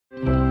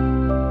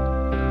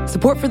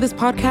Support for this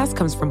podcast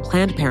comes from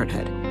Planned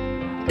Parenthood.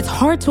 It's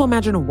hard to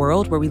imagine a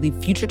world where we leave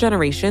future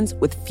generations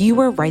with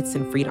fewer rights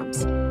and freedoms.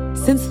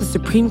 Since the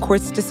Supreme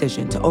Court's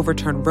decision to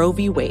overturn Roe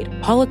v. Wade,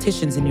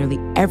 politicians in nearly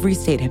every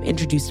state have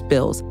introduced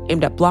bills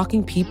aimed at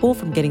blocking people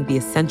from getting the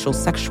essential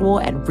sexual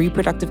and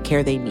reproductive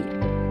care they need,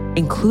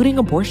 including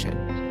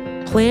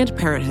abortion. Planned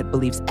Parenthood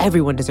believes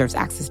everyone deserves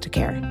access to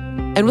care.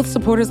 And with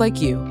supporters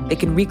like you, they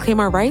can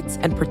reclaim our rights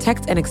and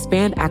protect and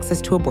expand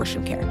access to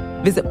abortion care.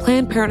 Visit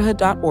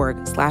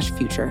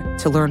PlannedParenthood.org/future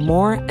to learn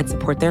more and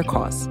support their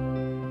cause.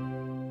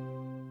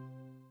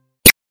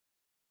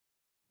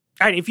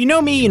 All right, if you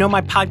know me, you know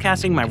my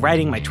podcasting, my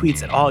writing, my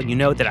tweets at all, you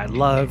know that I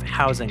love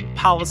housing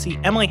policy.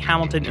 Emily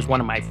Hamilton is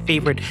one of my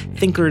favorite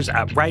thinkers,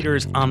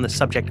 writers on the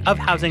subject of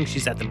housing.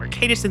 She's at the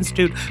Mercatus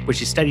Institute, where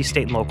she studies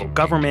state and local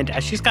government.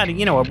 She's got a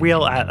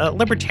real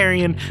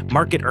libertarian,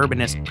 market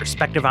urbanist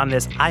perspective on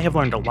this. I have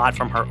learned a lot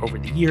from her over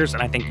the years,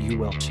 and I think you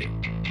will too.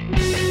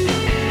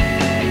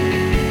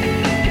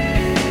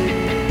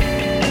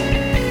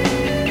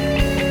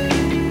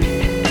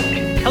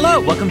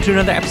 Hello, welcome to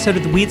another episode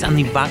of The Weeds on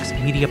the Vox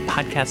Media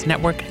Podcast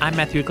Network. I'm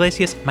Matthew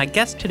Iglesias. My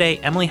guest today,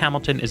 Emily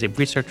Hamilton, is a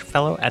research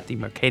fellow at the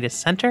Mercatus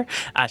Center.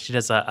 She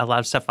does a lot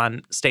of stuff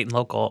on state and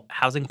local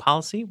housing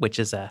policy, which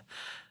is a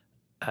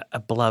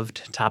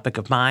beloved topic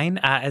of mine,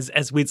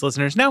 as Weeds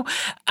listeners know.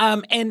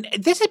 And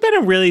this has been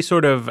a really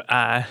sort of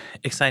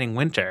exciting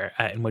winter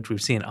in which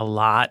we've seen a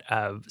lot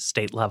of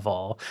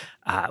state-level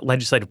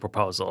legislative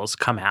proposals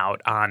come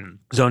out on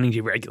zoning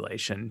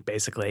deregulation,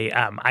 basically.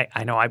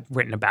 I know I've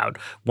written about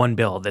one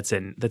bill that's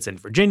in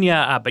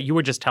Virginia, but you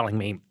were just telling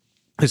me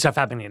there's stuff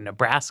happening in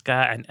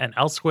Nebraska and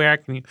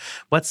elsewhere.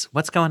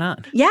 What's going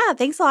on? Yeah,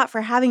 thanks a lot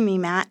for having me,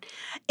 Matt.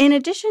 In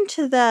addition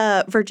to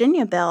the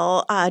Virginia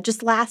bill,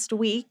 just last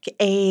week,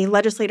 a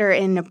legislator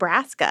in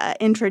Nebraska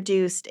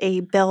introduced a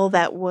bill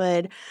that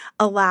would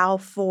allow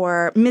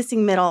for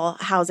missing middle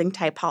housing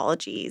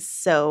typologies.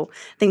 So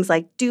things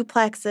like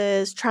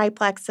duplexes,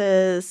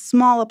 triplexes,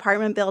 small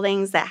apartment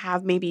buildings that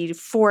have maybe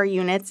 4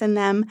 units in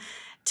them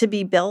to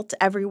be built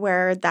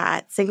everywhere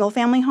that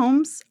single-family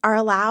homes are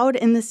allowed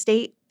in the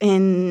state,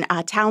 in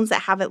towns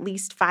that have at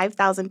least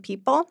 5,000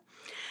 people.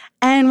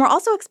 And we're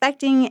also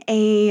expecting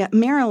a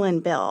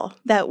Maryland bill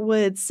that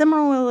would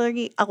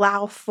similarly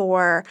allow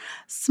for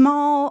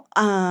small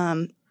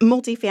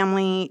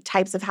multifamily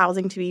types of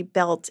housing to be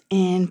built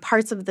in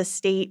parts of the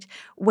state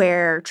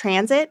where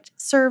transit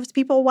serves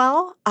people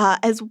well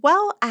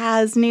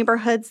as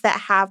neighborhoods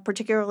that have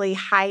particularly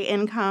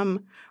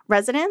high-income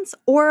residents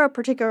or a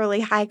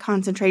particularly high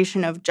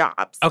concentration of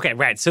jobs. Okay,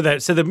 right. So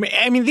these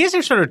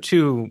are sort of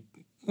two,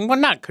 well,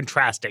 not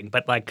contrasting,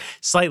 but like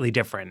slightly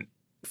different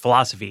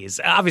philosophies.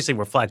 Obviously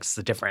reflects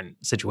the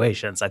different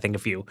situations. I think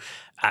if you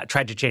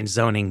tried to change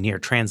zoning near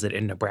transit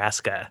in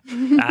Nebraska,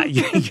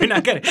 you're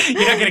not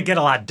gonna get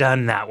a lot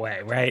done that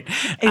way, right?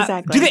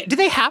 Exactly. Do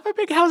they have a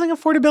big housing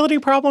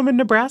affordability problem in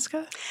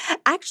Nebraska?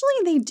 Actually,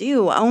 they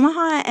do.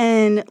 Omaha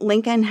and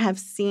Lincoln have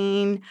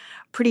seen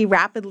pretty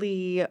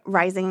rapidly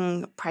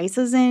rising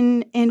prices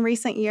in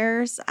recent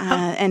years.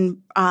 And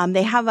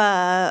they have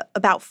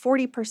about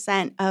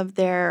 40% of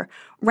their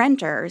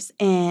renters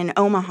in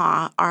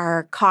Omaha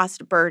are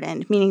cost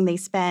burdened, meaning they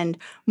spend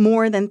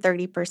more than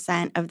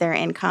 30% of their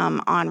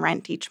income on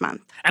rent each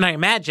month. And I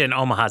imagine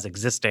Omaha's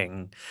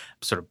existing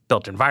sort of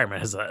built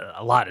environment has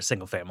a lot of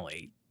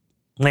single-family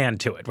land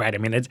to it, right? I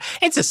mean,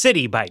 it's a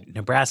city by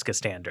Nebraska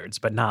standards,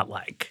 but not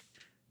like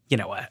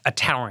a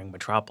towering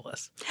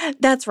metropolis.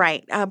 That's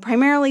right.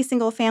 Primarily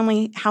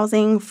single-family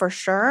housing for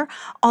sure.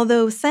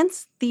 Although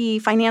since the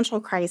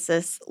financial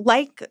crisis,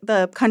 like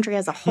the country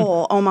as a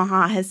whole,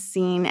 Omaha has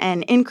seen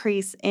an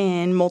increase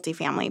in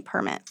multifamily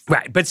permits.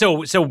 Right. But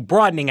so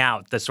broadening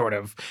out the sort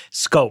of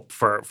scope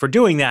for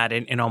doing that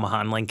in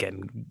Omaha and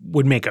Lincoln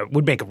would make a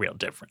real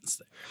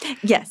difference.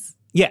 Yes.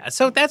 Yeah,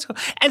 so that's cool.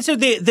 And so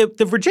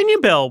the Virginia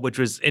bill, which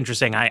was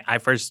interesting, I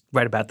first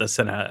read about this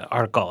in an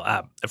article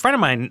a friend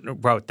of mine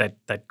wrote that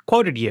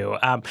quoted you.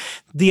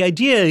 The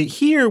idea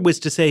here was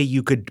to say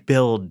you could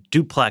build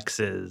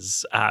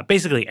duplexes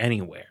basically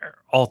anywhere,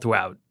 all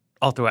throughout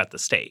the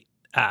state,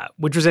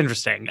 which was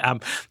interesting.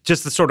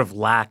 Just the sort of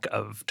lack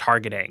of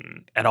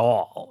targeting at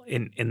all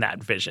in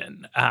that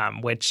vision,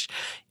 which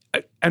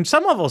on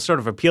some level sort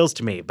of appeals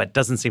to me, but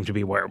doesn't seem to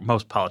be where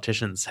most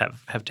politicians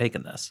have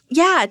taken this.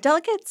 Yeah,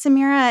 Delegate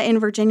Samira in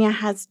Virginia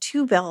has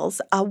 2 bills.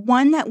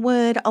 One that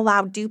would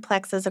allow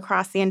duplexes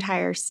across the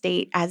entire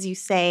state, as you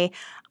say,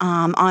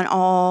 on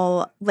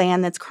all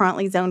land that's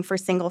currently zoned for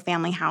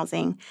single-family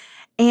housing.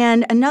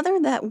 And another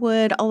that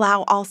would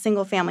allow all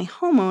single-family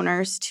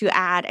homeowners to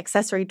add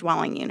accessory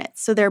dwelling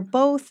units. So they're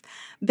both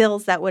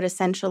bills that would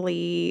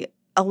essentially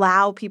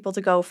allow people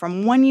to go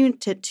from 1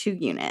 unit to 2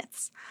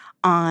 units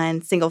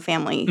on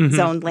single-family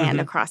zoned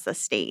land across the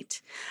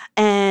state.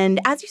 And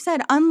as you said,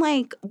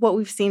 unlike what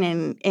we've seen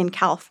in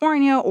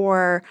California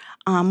or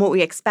what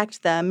we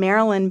expect the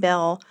Maryland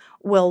bill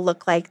will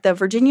look like, the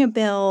Virginia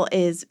bill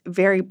is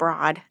very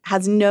broad,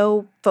 has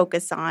no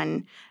focus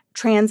on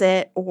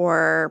transit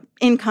or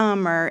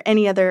income or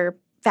any other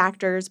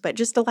factors, but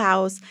just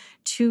allows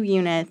 2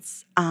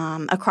 units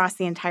across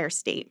the entire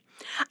state.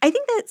 I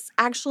think that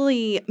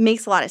actually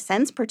makes a lot of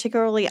sense,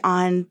 particularly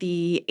on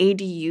the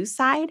ADU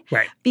side,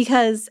 Right.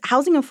 because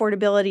housing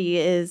affordability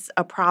is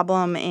a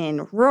problem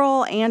in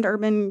rural and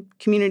urban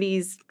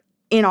communities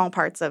in all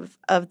parts of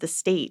the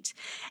state.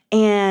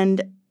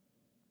 And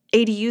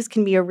ADUs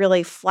can be a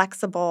really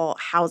flexible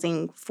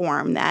housing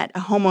form that a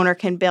homeowner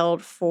can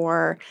build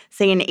for,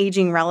 say, an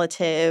aging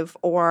relative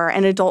or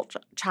an adult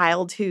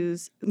child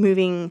who's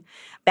moving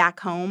back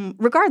home,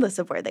 regardless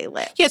of where they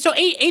live. Yeah, so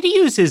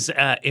ADUs is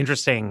an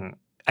interesting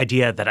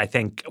idea that I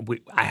think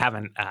I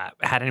haven't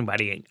had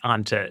anybody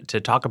on to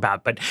talk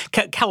about, but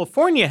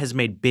California has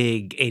made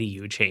big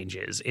ADU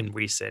changes in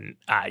recent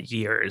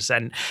years,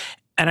 and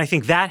I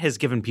think that has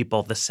given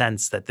people the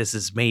sense that this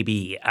is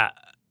maybe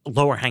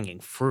lower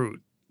hanging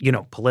fruit,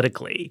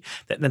 politically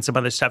than some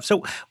other stuff.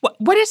 So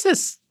what does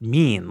this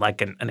mean, like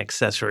an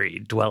accessory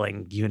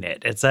dwelling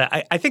unit? It's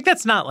I think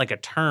that's not like a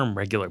term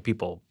regular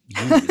people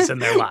use in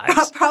their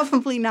lives.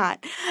 Probably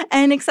not.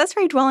 An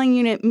accessory dwelling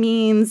unit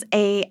means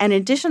an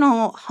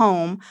additional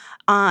home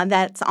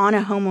that's on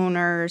a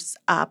homeowner's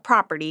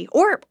property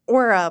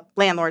or a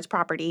landlord's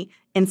property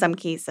in some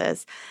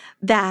cases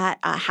that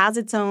has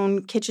its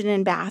own kitchen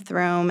and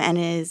bathroom and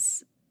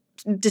is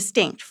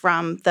distinct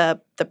from the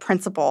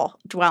principal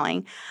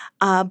dwelling.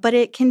 But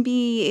it can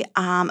be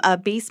a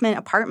basement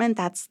apartment.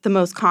 That's the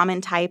most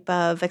common type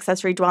of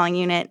accessory dwelling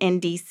unit in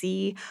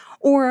D.C.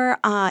 Or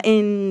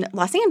in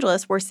Los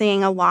Angeles, we're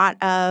seeing a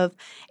lot of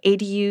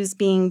ADUs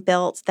being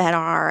built that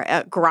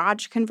are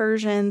garage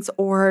conversions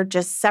or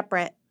just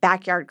separate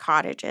backyard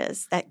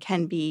cottages that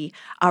can be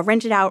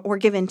rented out or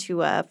given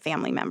to a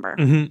family member.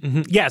 Mm-hmm,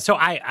 mm-hmm. Yeah, so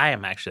I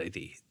am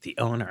actually the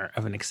owner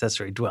of an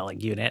accessory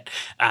dwelling unit.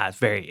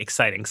 Very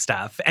exciting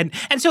stuff. And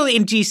so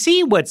in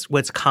D.C.,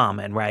 what's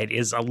common, right,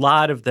 is a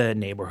lot of the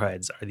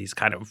neighborhoods are these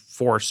kind of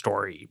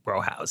 4-story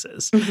row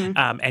houses.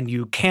 Mm-hmm. And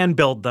you can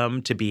build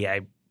them to be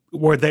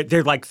or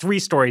they're like 3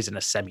 stories in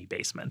a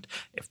semi-basement,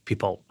 if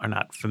people are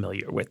not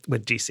familiar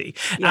with D.C.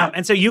 Yeah.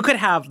 And so you could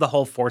have the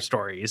whole 4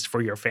 stories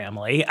for your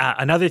family.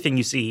 Another thing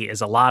you see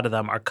is a lot of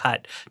them are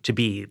cut to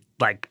be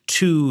like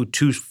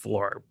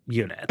 2-floor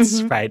units,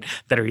 mm-hmm. right,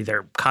 that are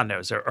either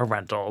condos or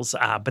rentals.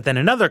 But then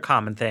another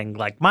common thing,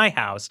 like my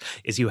house,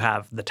 is you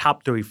have the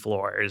top 3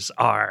 floors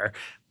are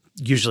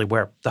usually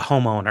where the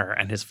homeowner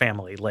and his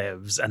family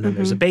lives, and then mm-hmm.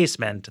 there's a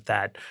basement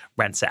that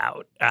rents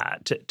out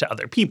to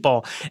other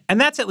people. And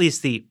that's at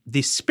least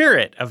the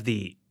spirit of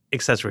the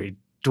accessory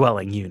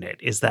dwelling unit,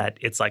 is that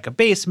it's like a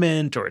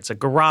basement or it's a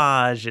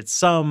garage. It's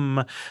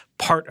some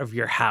part of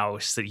your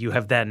house that you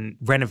have then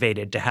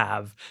renovated to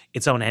have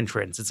its own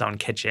entrance, its own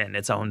kitchen,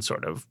 its own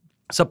sort of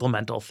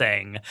supplemental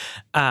thing.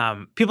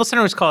 People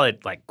sometimes call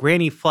it like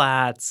granny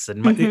flats,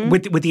 and mm-hmm.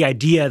 with the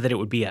idea that it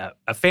would be a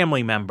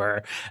family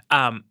member.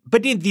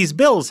 But these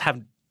bills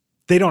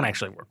they don't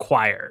actually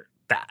require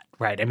that,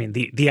 right? I mean,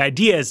 the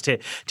idea is to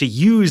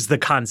use the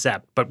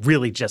concept, but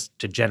really just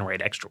to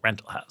generate extra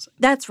rental housing.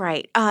 That's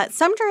right.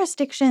 Some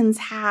jurisdictions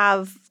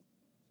have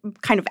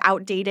kind of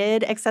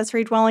outdated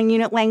accessory dwelling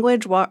unit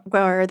language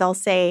where they'll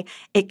say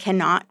it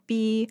cannot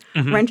be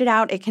mm-hmm. rented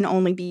out. It can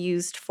only be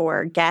used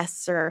for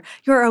guests or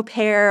your au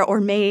pair or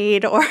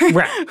maid or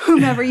right.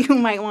 whomever you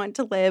might want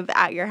to live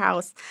at your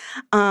house.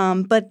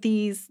 But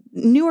these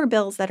newer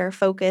bills that are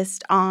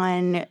focused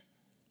on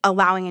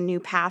allowing a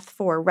new path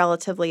for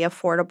relatively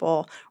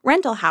affordable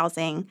rental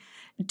housing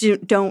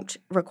don't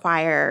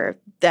require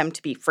them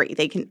to be free.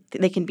 They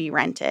can be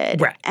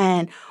rented. Right.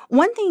 And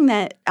one thing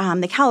that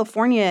the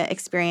California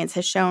experience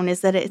has shown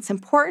is that it's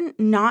important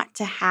not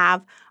to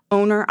have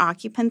owner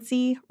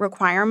occupancy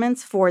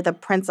requirements for the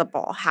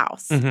principal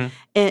house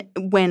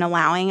mm-hmm. When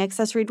allowing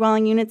accessory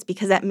dwelling units,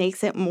 because that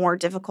makes it more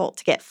difficult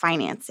to get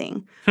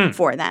financing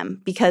for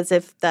them. Because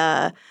if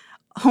the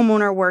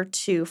homeowner were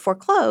to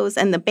foreclose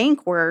and the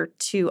bank were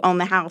to own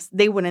the house,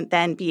 they wouldn't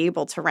then be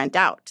able to rent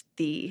out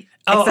the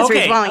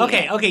accessory dwelling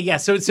unit. Okay, yeah.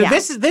 So yeah.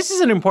 This is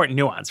an important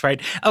nuance,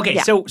 right? Okay,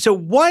 yeah. So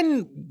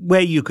one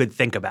way you could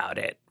think about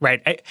it,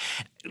 right?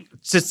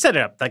 To set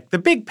it up, like the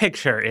big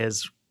picture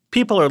is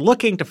people are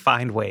looking to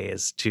find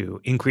ways to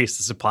increase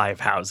the supply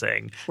of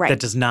housing that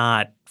does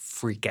not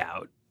freak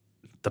out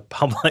the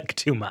public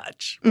too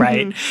much,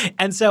 right? Mm-hmm.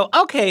 And so,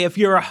 okay, if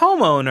you're a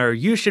homeowner,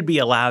 you should be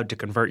allowed to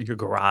convert your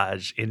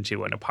garage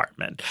into an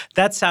apartment.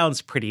 That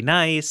sounds pretty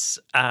nice.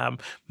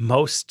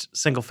 Most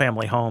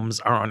single-family homes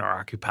are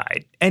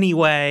owner-occupied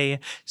anyway,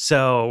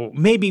 so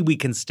maybe we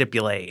can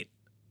stipulate,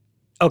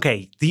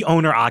 okay, the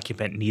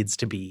owner-occupant needs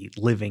to be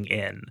living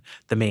in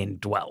the main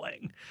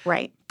dwelling.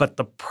 Right. But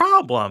the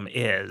problem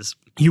is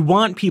you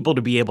want people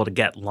to be able to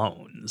get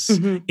loans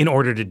mm-hmm. in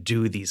order to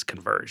do these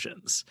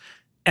conversions.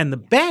 And the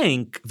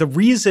bank, the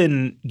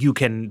reason you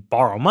can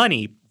borrow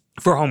money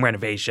for home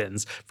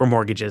renovations, for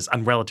mortgages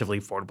on relatively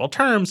affordable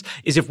terms,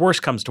 is if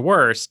worst comes to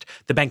worst,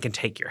 the bank can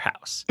take your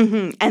house.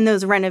 Mm-hmm. And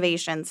those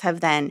renovations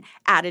have then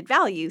added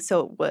value,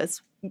 so it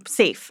was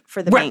safe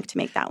for the bank to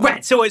make that loan.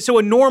 Right. So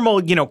a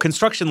normal,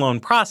 construction loan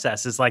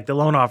process is like the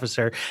loan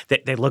officer,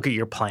 they look at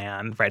your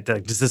plan, right? They're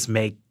like, does this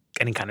make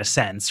any kind of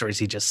sense, or is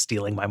he just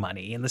stealing my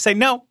money? And they say,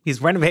 no,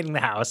 he's renovating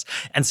the house.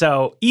 And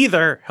so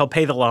either he'll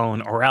pay the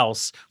loan or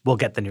else we'll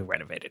get the new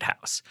renovated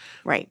house.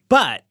 Right.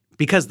 But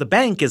because the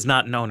bank is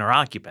not an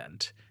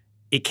owner-occupant,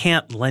 it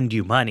can't lend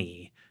you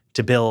money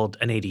to build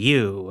an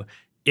ADU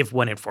if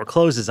when it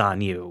forecloses on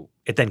you,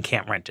 it then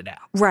can't rent it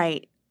out.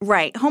 Right.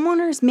 Right.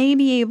 Homeowners may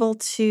be able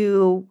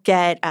to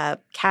get a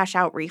cash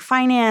out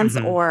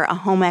refinance or a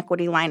home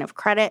equity line of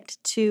credit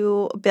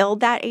to build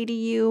that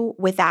ADU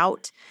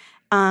without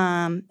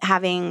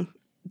having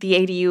the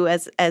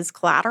ADU as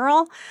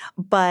collateral,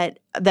 but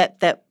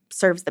that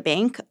serves the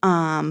bank.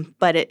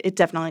 But it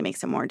definitely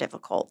makes it more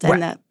difficult.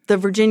 And Right. the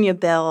Virginia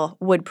bill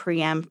would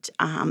preempt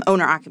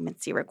owner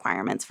occupancy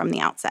requirements from the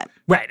outset.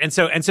 Right. And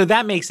so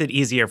that makes it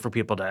easier for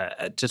people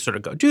to sort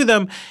of go do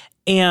them.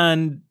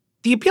 And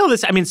the appeal of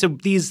this, I mean, so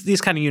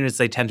these kind of units,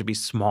 they tend to be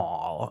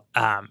small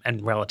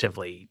and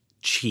relatively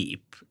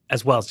cheap,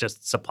 as well as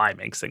just supply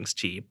makes things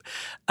cheap.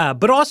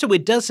 But also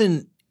it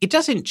doesn't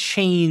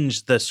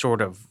change the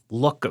sort of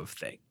look of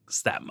things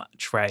that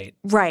much, right?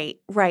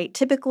 Right.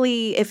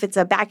 Typically, if it's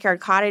a backyard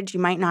cottage, you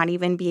might not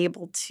even be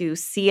able to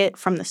see it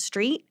from the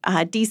street.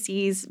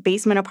 DC's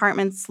basement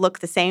apartments look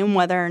the same,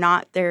 whether or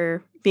not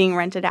they're being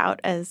rented out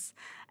as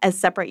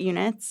separate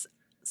units.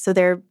 So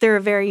they're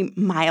a very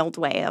mild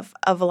way of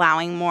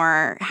allowing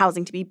more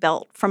housing to be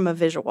built from a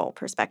visual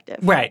perspective.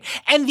 Right.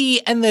 And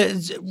the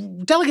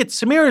Delegate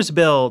Samira's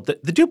bill, the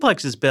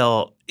duplexes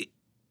bill,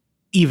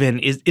 even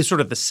is sort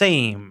of the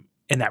same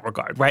in that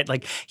regard, right?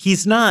 Like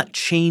he's not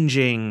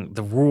changing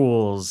the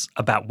rules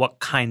about what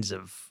kinds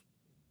of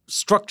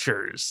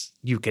structures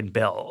you can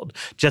build,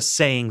 just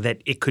saying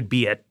that it could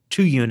be a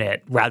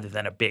 2-unit rather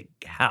than a big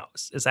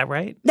house. Is that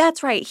right?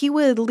 That's right. He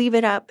would leave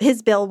it up.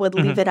 His bill would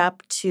leave it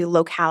up to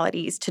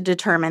localities to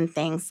determine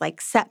things like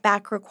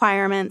setback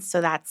requirements.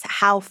 So that's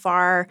how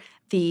far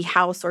the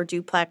house or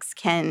duplex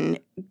can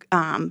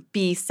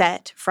be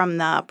set from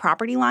the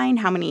property line,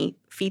 how many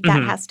feet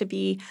that has to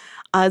be,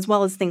 as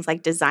well as things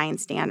like design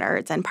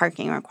standards and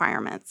parking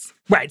requirements.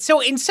 Right. So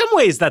in some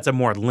ways, that's a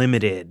more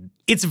limited,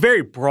 it's a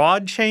very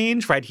broad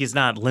change, right? He's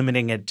not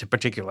limiting it to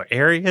particular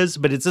areas,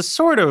 but it's a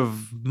sort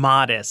of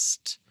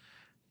modest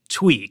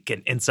tweak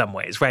in some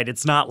ways, right?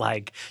 It's not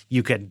like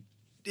you could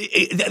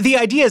the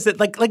idea is that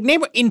like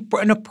in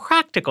a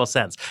practical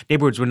sense,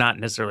 neighborhoods would not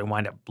necessarily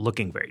wind up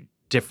looking very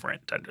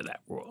different under that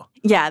rule.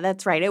 Yeah,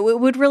 that's right. It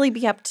would really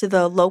be up to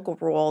the local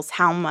rules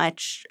how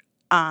much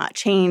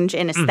change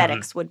in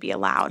aesthetics would be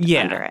allowed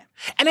under it.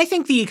 And I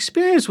think the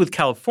experience with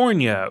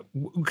California,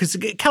 because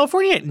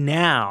California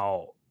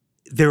now,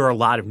 there are a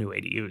lot of new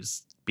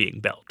ADUs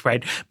being built,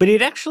 right? But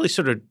it actually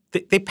sort of,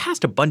 they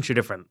passed a bunch of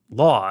different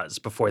laws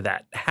before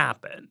that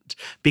happened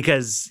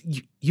because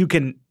you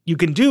can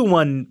do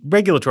one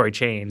regulatory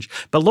change,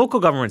 but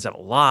local governments have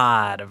a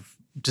lot of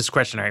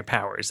discretionary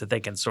powers that they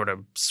can sort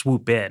of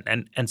swoop in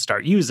and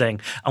start using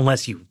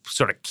unless you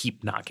sort of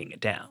keep knocking it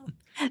down.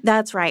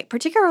 That's right.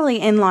 Particularly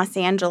in Los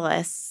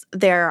Angeles,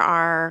 there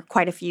are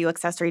quite a few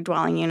accessory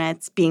dwelling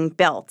units being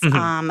built.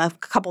 A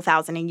couple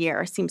thousand a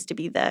year seems to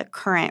be the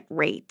current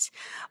rate.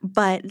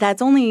 But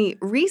that's only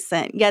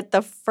recent. Yet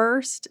the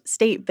first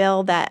state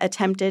bill that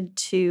attempted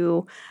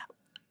to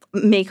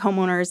make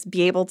homeowners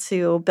be able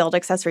to build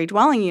accessory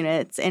dwelling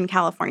units in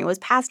California was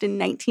passed in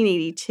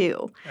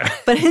 1982.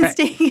 But it's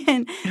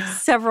taken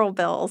several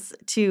bills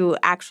to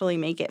actually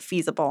make it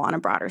feasible on a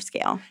broader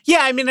scale. Yeah,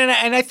 I mean, and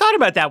I thought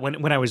about that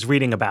when I was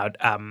reading about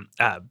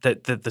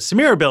the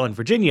Samira bill in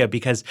Virginia,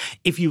 because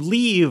if you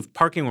leave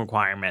parking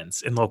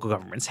requirements in local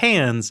government's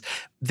hands,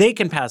 they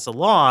can pass a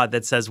law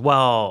that says,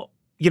 well,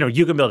 you know,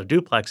 you can build a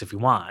duplex if you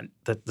want.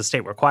 The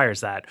state requires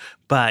that,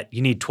 but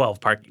you need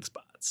 12 parking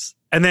spots.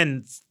 And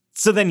then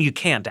so then you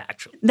can't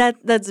actually.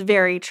 That's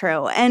very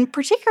true. And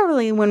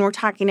particularly when we're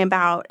talking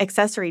about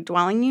accessory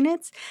dwelling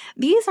units,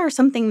 these are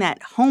something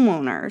that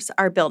homeowners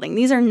are building.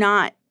 These are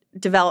not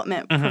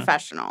development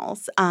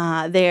professionals.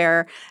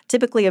 They're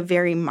typically a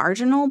very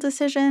marginal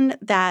decision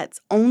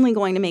that's only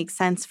going to make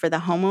sense for the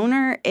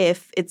homeowner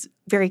if it's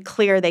very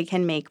clear they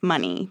can make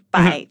money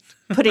by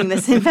putting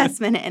this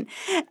investment in.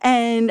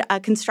 And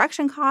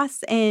construction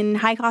costs in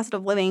high cost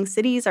of living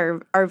cities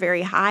are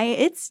very high.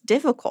 It's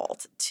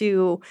difficult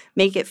to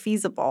make it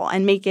feasible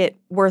and make it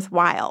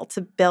worthwhile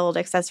to build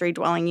accessory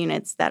dwelling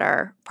units that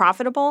are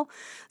profitable.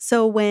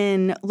 So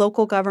when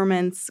local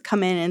governments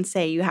come in and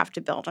say you have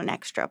to build an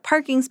extra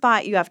parking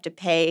spot, you have to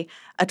pay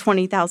a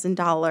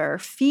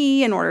 $20,000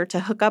 fee in order to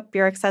hook up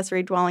your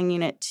accessory dwelling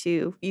unit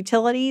to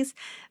utilities,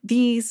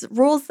 these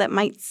rules that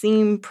might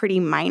seem pretty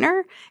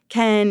minor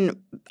can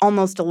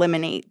almost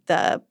eliminate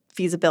the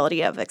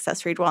feasibility of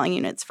accessory dwelling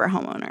units for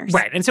homeowners.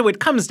 Right. And so it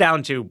comes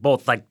down to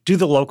both, like, do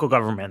the local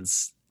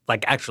governments,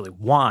 like, actually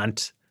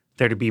want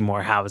there to be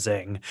more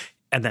housing?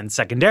 And then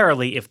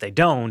secondarily, if they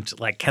don't,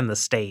 like, can the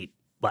state,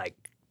 like,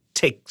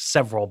 take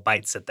several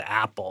bites at the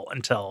apple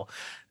until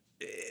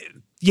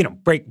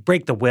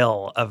break the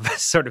will of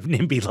sort of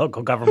NIMBY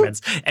local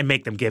governments and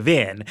make them give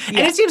in. And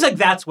it seems like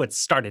that's what's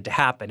started to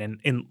happen.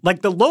 In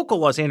like the local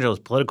Los Angeles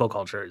political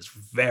culture is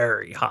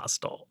very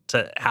hostile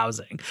to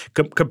housing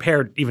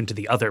compared even to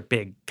the other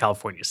big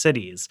California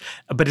cities.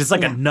 But it's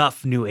like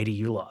enough new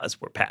ADU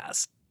laws were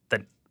passed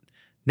that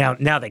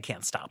now they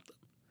can't stop them.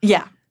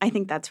 Yeah, I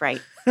think that's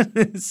right.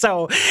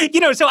 So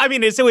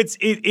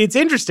it's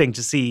interesting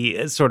to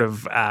see sort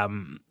of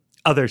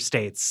other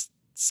states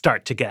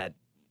start to get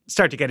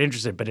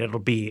interested, but it'll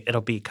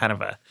be kind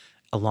of a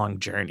long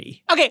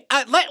journey. Okay,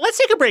 let's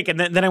take a break, and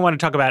then I want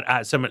to talk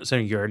about some of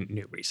your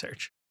new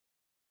research.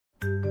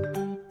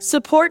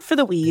 Support for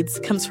The Weeds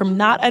comes from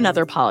Not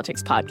Another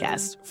Politics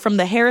podcast from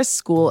the Harris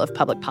School of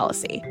Public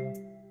Policy.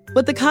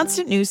 With the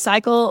constant news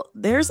cycle,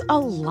 there's a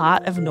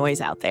lot of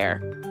noise out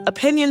there.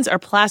 Opinions are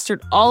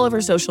plastered all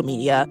over social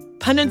media,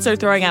 pundits are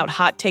throwing out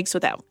hot takes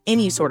without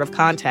any sort of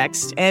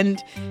context,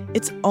 and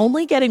it's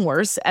only getting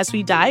worse as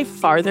we dive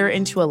farther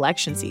into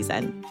election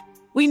season.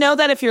 We know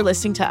that if you're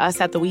listening to us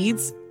at The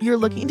Weeds, you're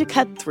looking to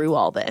cut through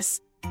all this.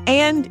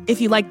 And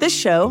if you like this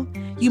show,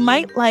 you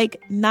might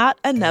like Not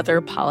Another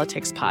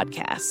Politics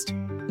podcast.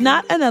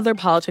 Not Another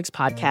Politics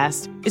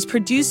podcast is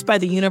produced by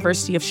the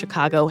University of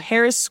Chicago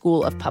Harris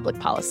School of Public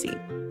Policy.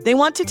 They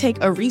want to take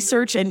a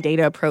research and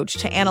data approach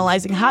to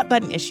analyzing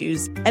hot-button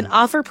issues and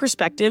offer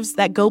perspectives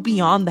that go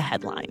beyond the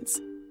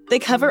headlines. They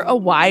cover a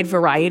wide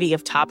variety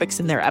of topics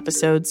in their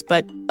episodes,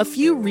 but a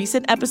few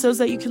recent episodes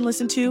that you can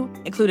listen to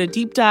include a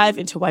deep dive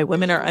into why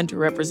women are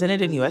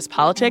underrepresented in U.S.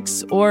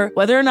 politics or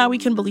whether or not we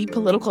can believe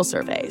political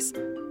surveys.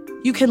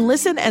 You can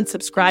listen and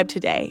subscribe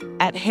today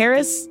at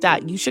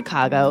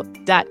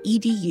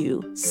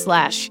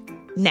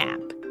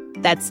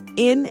harris.uchicago.edu/NAP. That's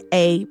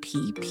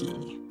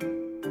NAPP.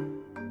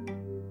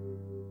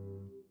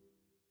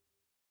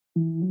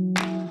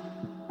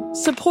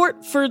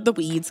 Support for The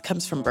Weeds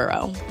comes from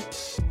Burrow.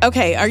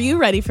 Okay, are you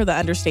ready for the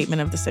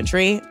understatement of the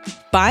century?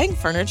 Buying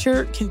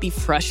furniture can be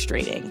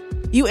frustrating.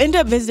 You end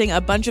up visiting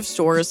a bunch of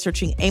stores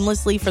searching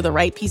aimlessly for the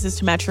right pieces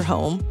to match your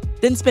home,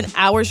 then spend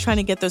hours trying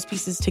to get those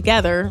pieces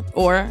together,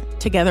 or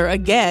together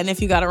again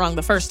if you got it wrong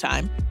the first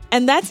time.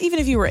 And that's even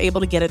if you were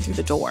able to get it through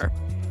the door.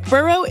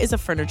 Burrow is a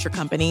furniture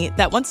company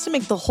that wants to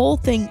make the whole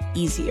thing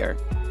easier.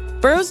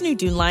 Burrow's new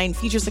Dune line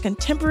features a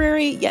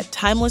contemporary yet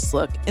timeless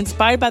look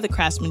inspired by the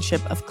craftsmanship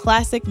of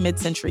classic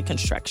mid-century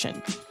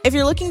construction. If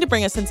you're looking to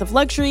bring a sense of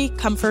luxury,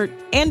 comfort,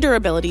 and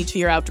durability to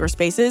your outdoor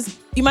spaces,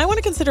 you might want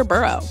to consider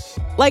Burrow.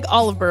 Like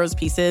all of Burrow's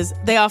pieces,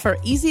 they offer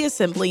easy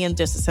assembly and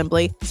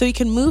disassembly so you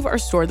can move or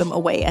store them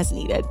away as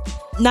needed.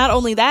 Not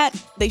only that,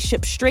 they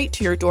ship straight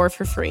to your door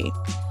for free.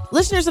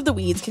 Listeners of The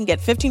Weeds can get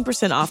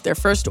 15% off their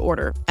first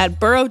order at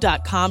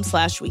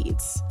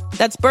burrow.com/weeds.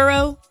 That's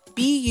Burrow,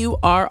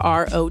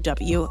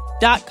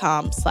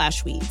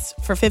 BURROW.com/weeds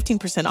for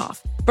 15%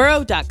 off.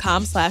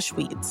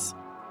 Burrow.com/weeds.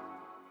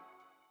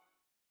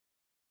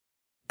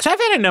 So I've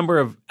had a number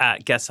of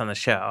guests on the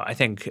show, I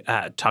think,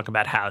 talk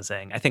about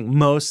housing. I think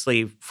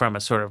mostly from a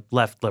sort of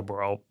left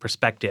liberal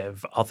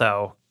perspective,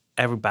 although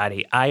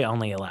I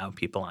only allow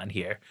people on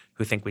here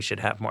who think we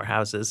should have more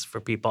houses for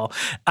people.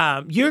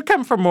 You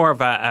come from more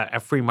of a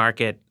free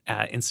market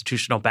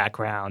institutional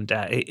background,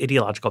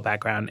 ideological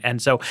background.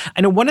 And so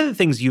I know one of the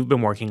things you've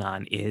been working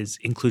on is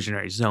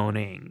inclusionary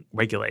zoning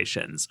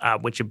regulations,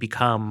 which have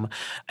become,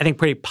 I think,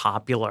 pretty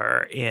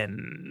popular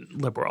in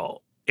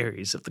liberal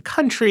areas of the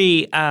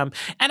country. And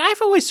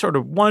I've always sort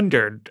of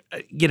wondered,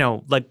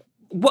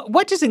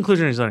 what does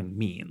inclusionary zoning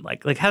mean?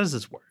 Like how does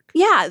this work?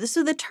 Yeah,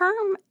 so the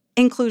term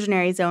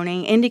inclusionary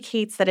zoning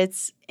indicates that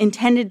it's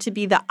intended to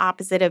be the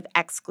opposite of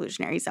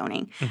exclusionary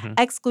zoning. Mm-hmm.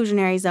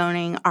 Exclusionary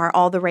zoning are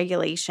all the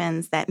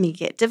regulations that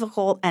make it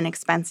difficult and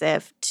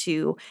expensive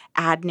to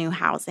add new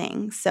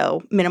housing.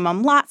 So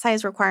minimum lot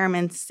size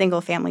requirements,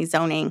 single-family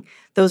zoning,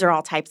 those are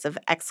all types of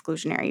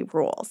exclusionary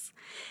rules.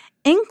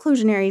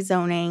 Inclusionary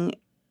zoning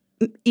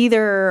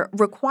either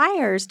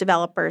requires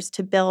developers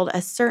to build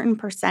a certain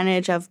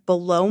percentage of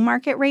below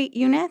market rate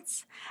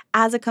units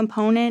as a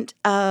component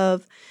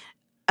of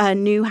a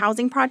new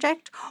housing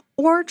project,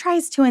 or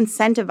tries to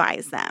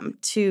incentivize them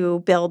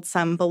to build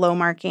some below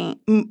market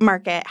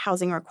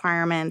housing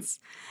requirements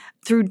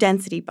through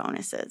density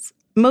bonuses.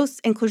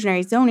 Most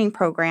inclusionary zoning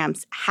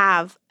programs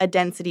have a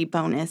density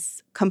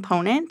bonus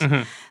component.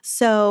 Mm-hmm.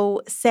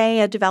 So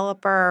say a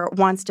developer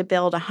wants to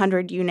build a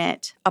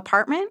 100-unit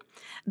apartment.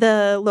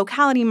 The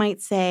locality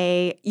might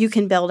say you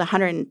can build a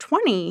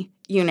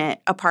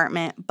 120-unit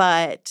apartment,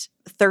 but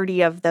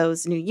 30 of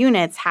those new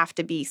units have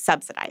to be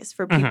subsidized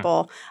for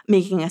people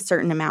making a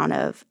certain amount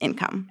of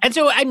income. And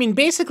so, I mean,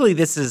 basically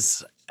this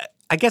is,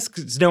 I guess,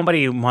 because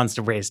nobody wants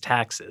to raise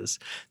taxes,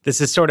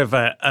 this is sort of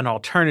an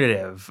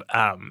alternative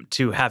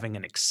to having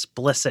an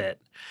explicit,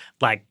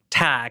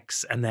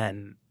 tax, and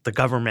then the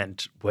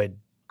government would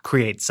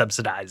create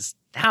subsidized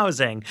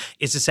housing,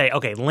 is to say,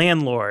 okay,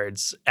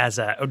 landlords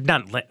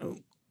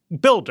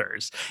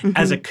builders,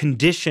 as a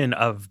condition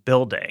of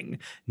building,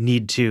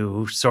 need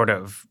to sort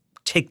of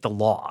take the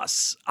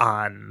loss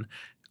on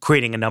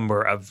creating a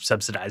number of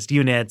subsidized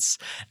units,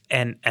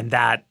 and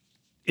that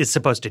is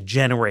supposed to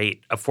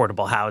generate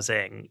affordable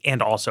housing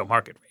and also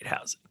market rate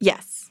housing.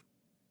 Yes.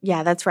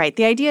 Yeah, that's right.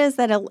 The idea is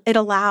that it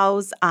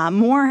allows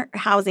more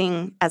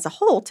housing as a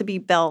whole to be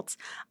built,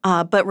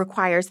 but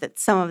requires that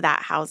some of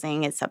that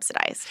housing is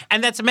subsidized.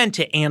 And that's meant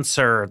to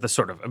answer the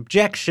sort of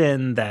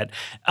objection that,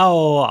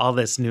 all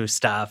this new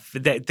stuff,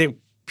 that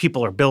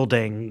people are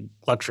building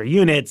luxury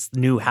units,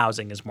 new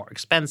housing is more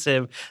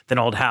expensive than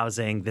old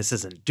housing. This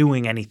isn't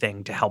doing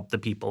anything to help the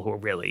people who are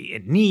really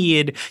in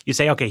need. You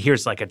say, okay,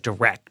 here's like a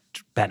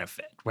direct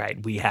benefit,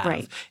 right? We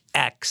have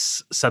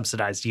X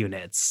subsidized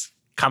units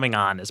coming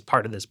on as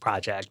part of this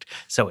project,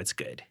 so it's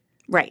good.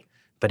 Right.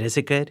 But is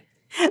it good?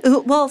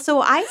 Well, so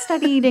I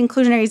studied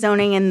inclusionary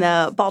zoning in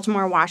the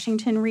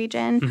Baltimore-Washington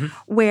region,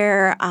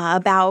 where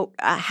about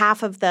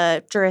half of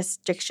the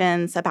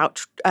jurisdictions,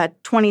 about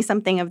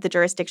 20-something of the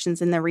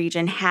jurisdictions in the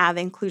region have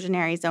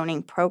inclusionary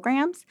zoning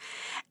programs.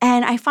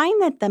 And I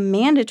find that the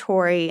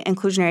mandatory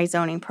inclusionary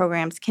zoning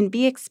programs can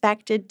be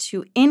expected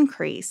to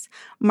increase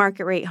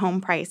market rate home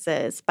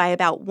prices by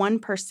about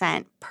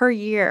 1% per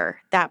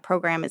year that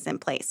program is in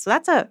place. So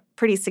that's a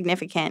pretty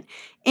significant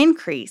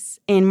increase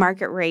in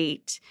market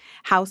rate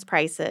house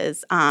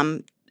prices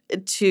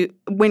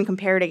when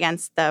compared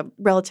against the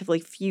relatively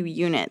few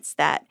units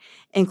that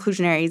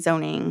inclusionary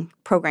zoning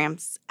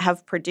programs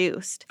have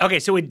produced. Okay,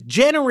 so it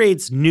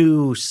generates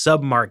new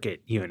submarket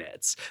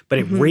units, but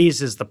it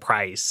raises the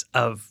price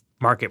of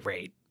market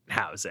rate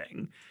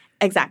housing.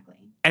 Exactly.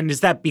 And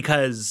is that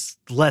because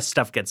less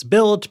stuff gets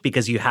built,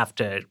 because you have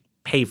to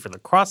pay for the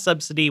cross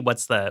subsidy?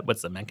 What's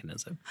the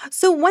mechanism?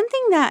 So one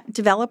thing that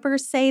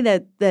developers say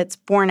that's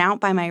borne out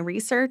by my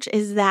research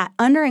is that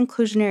under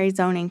inclusionary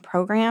zoning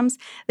programs,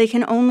 they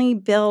can only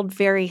build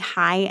very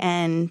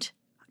high-end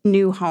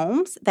new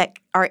homes that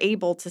are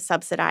able to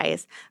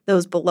subsidize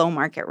those below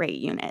market rate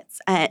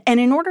units. And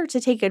in order to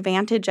take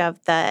advantage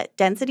of the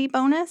density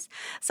bonus,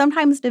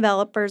 sometimes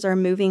developers are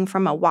moving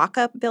from a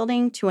walk-up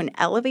building to an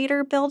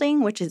elevator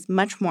building, which is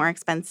much more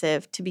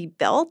expensive to be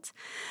built.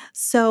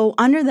 So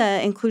under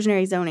the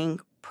inclusionary zoning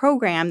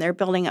program, they're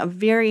building a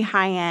very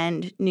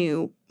high-end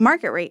new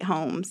market rate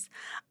homes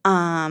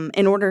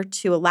in order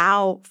to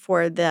allow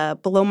for the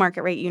below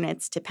market rate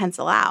units to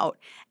pencil out.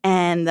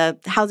 And the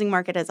housing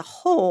market as a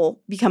whole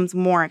becomes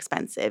more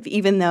expensive,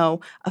 even though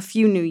a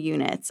few new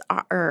units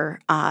are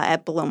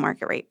at below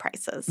market rate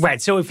prices. Right.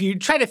 So if you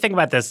try to think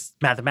about this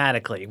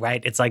mathematically,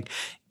 right, it's like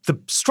the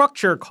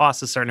structure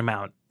costs a certain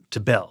amount to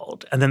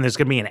build, and then there's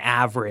going to be an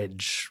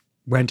average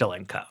rental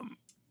income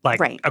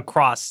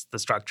across the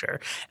structure.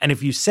 And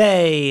if you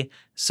say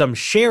some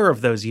share of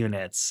those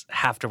units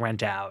have to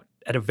rent out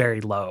at a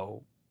very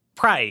low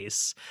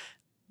price,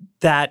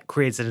 that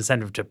creates an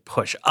incentive to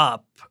push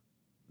up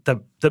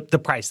the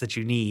price that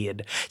you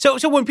need. So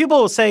when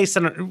people say,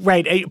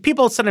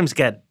 people sometimes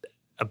get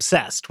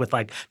obsessed with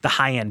like the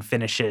high-end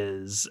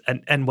finishes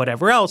and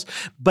whatever else,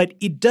 but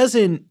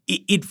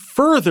it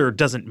further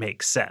doesn't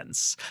make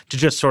sense to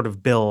just sort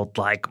of build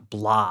like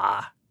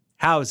blah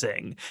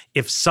housing.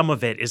 If some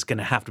of it is going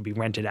to have to be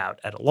rented out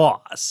at a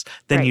loss,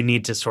 then you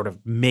need to sort of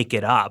make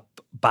it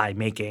up by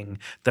making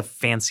the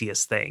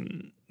fanciest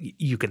thing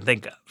you can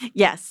think of.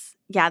 Yes.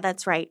 Yeah,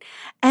 that's right.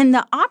 And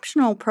the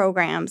optional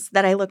programs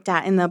that I looked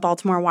at in the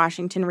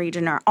Baltimore-Washington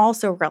region are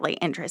also really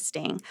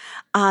interesting.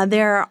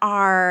 There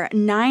are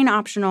 9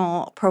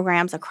 optional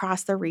programs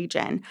across the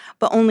region,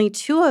 but only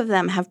 2 of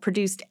them have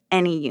produced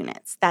any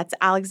units. That's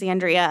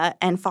Alexandria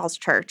and Falls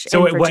Church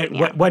in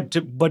Virginia.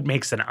 What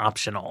makes an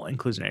optional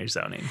inclusionary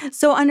zoning?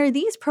 So under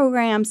these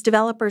programs,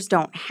 developers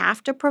don't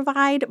have to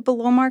provide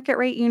below market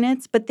rate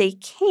units, but they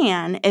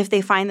can if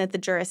they find that the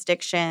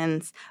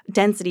jurisdiction's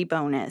density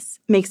bonus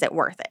makes it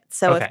worth it.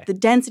 So if the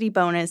density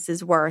bonus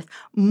is worth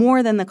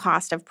more than the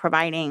cost of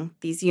providing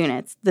these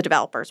units, the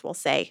developers will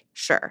say,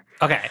 sure.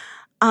 Okay.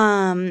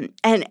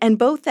 And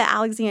both the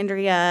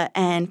Alexandria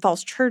and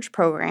Falls Church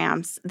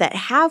programs that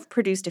have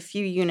produced a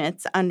few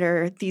units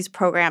under these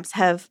programs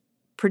have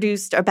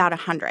produced about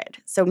 100.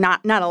 So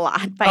not a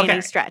lot by any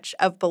stretch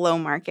of below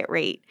market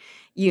rate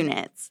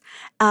units.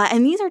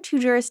 And these are 2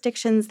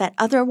 jurisdictions that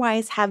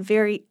otherwise have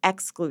very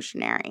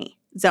exclusionary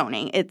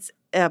zoning. It's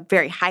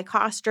very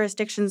high-cost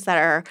jurisdictions that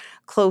are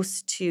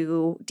close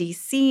to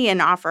D.C.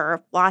 and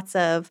offer lots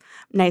of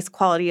nice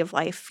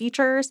quality-of-life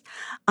features.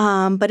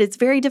 But it's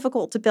very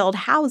difficult to build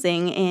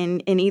housing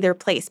in either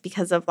place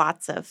because of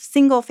lots of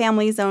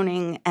single-family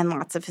zoning and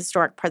lots of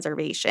historic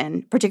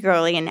preservation,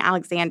 particularly in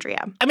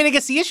Alexandria. I mean, I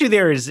guess the issue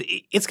there is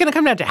it's going to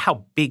come down to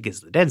how big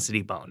is the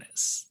density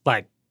bonus,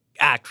 like,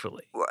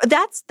 actually.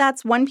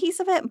 That's one piece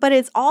of it, but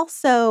it's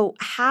also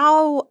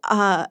how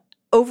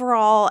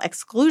overall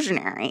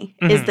exclusionary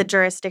is the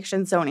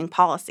jurisdiction zoning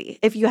policy.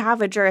 If you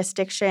have a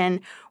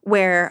jurisdiction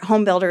where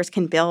home builders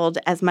can build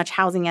as much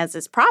housing as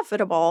is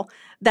profitable,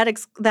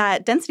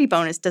 that density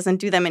bonus doesn't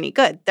do them any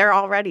good. They're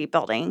already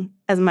building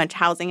as much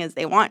housing as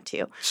they want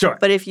to. Sure.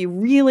 But if you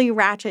really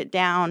ratchet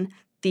down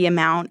the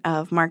amount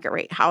of market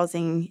rate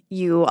housing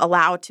you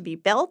allow to be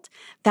built,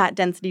 that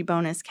density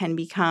bonus can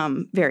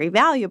become very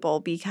valuable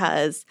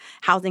because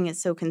housing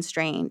is so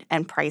constrained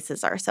and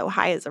prices are so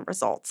high as a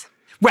result.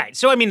 Right.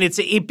 So, I mean, it's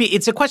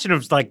a question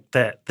of like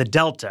the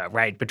delta,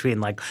 right,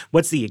 between like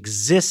what's the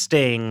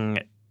existing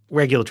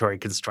regulatory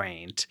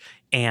constraint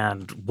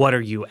and what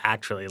are you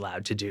actually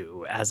allowed to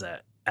do as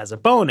a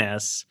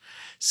bonus.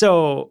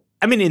 So,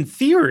 I mean, in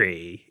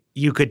theory,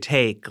 you could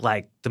take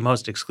like the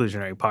most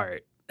exclusionary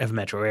part of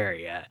metro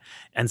area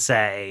and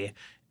say,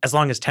 as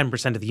long as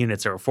 10% of the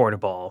units are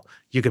affordable,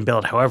 you can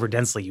build however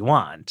densely you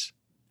want.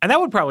 And that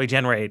would probably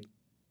generate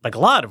like a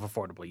lot of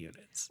affordable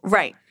units.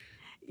 Right.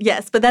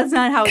 Yes, but that's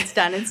not how it's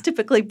done. It's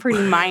typically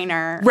pretty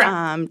minor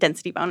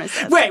density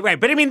bonuses. Right.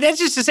 But I mean, that's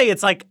just to say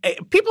it's like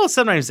people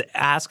sometimes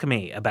ask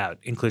me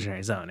about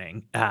inclusionary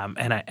zoning,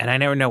 and I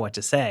never know what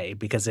to say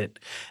because A,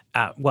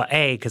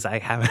 because I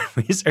haven't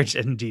researched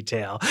it in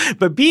detail,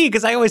 but B,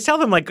 because I always tell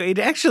them like it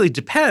actually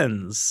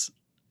depends.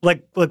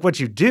 Like what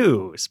you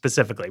do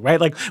specifically, right?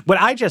 Like what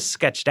I just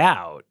sketched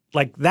out,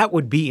 like that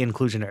would be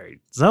inclusionary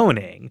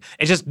zoning.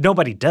 It's just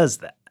nobody does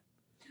that.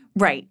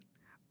 Right.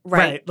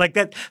 Like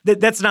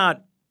that's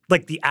not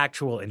like the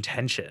actual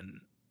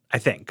intention, I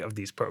think, of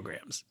these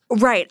programs.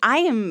 Right. I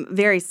am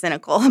very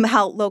cynical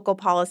about local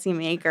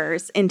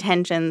policymakers'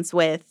 intentions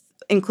with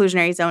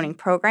inclusionary zoning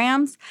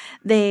programs.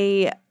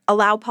 They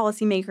allow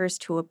policymakers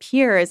to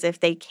appear as if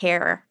they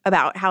care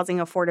about housing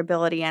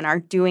affordability and are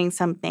doing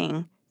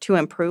something to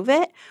improve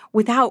it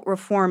without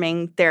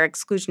reforming their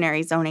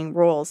exclusionary zoning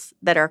rules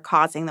that are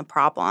causing the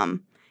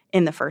problem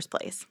in the first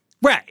place.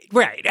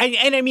 Right.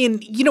 And I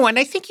mean, and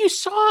I think you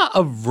saw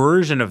a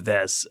version of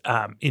this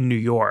in New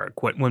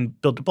York when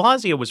Bill de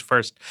Blasio was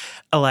first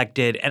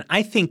elected. And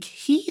I think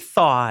he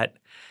thought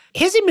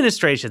his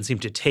administration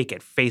seemed to take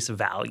at face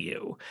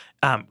value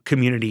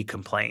community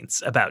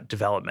complaints about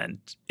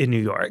development in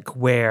New York,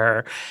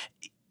 where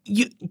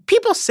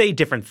people say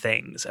different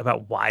things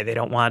about why they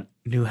don't want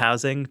new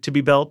housing to be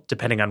built,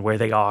 depending on where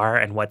they are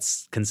and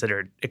what's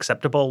considered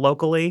acceptable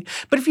locally.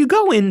 But if you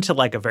go into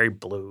like a very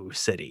blue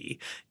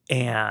city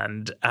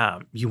and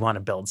you want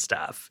to build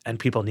stuff and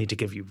people need to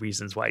give you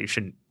reasons why you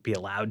shouldn't be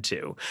allowed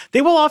to,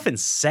 they will often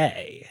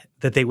say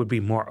that they would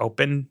be more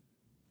open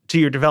to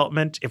your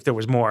development if there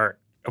was more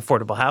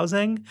affordable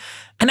housing.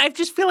 And I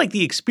just feel like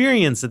the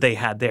experience that they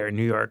had there in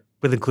New York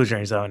with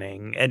inclusionary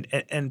zoning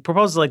and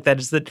proposals like that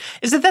is that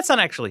that's not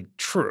actually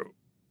true,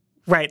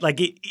 right?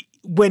 Like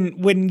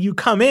when you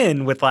come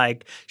in with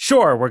like,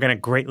 sure, we're going to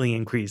greatly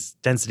increase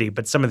density,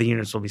 but some of the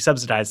units will be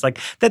subsidized, like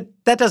that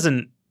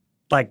doesn't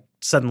like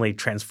suddenly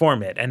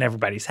transform it and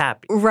everybody's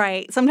happy.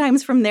 Right.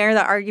 Sometimes from there,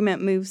 the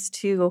argument moves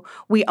to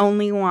we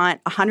only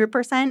want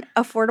 100%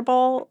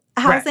 affordable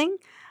housing. Right.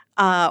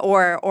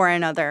 Or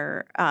in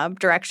other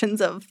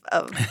directions of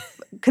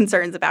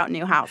concerns about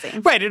new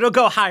housing. Right. It'll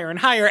go higher and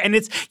higher. And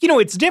it's,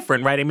 it's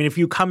different, right? I mean, if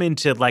you come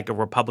into like a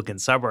Republican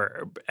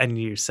suburb and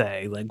you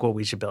say like, well,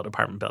 we should build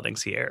apartment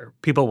buildings here,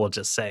 people will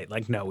just say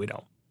like, no, we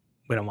don't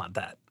want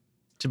that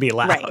to be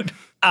allowed.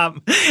 Right.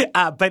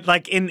 But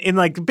like in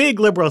like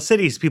big liberal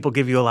cities, people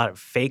give you a lot of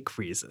fake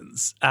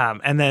reasons.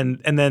 And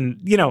then,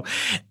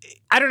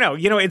 I don't know,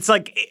 it's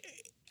like,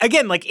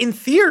 again, like in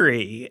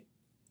theory,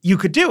 you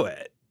could do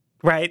it.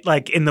 Right?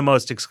 Like in the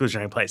most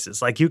exclusionary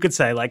places. Like you could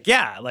say like,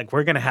 yeah, like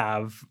we're gonna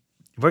have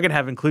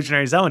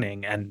inclusionary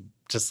zoning and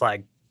just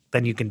like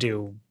then you can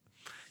do,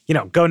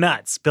 go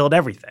nuts, build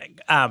everything.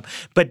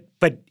 But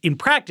in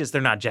practice, they're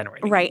not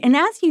generating. Right. And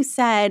as you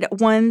said,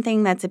 one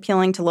thing that's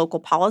appealing to local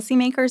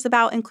policymakers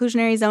about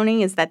inclusionary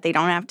zoning is that they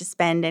don't have to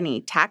spend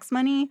any tax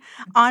money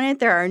on it.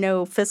 There are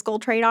no fiscal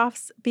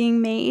trade-offs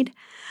being made.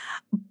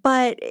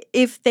 But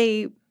if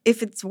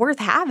it's worth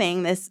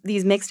having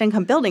these mixed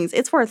income buildings,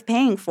 it's worth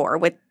paying for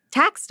with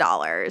tax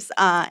dollars.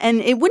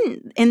 And it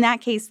wouldn't, in that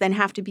case, then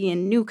have to be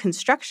in new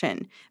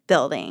construction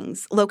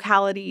buildings.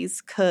 Localities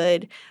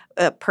could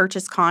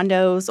purchase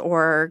condos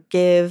or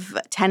give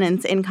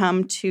tenants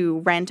income to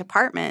rent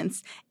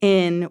apartments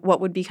in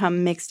what would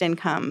become mixed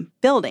income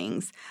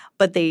buildings.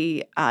 But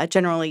they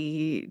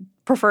generally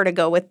prefer to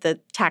go with the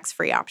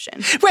tax-free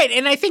option. Right.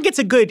 And I think it's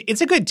a good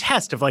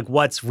test of like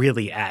what's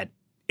really at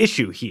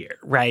issue here,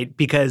 right?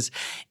 Because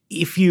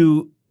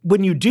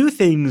when you do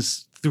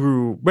things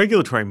through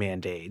regulatory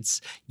mandates,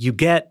 you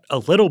get a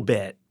little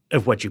bit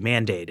of what you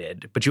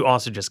mandated, but you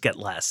also just get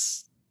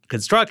less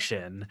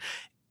construction.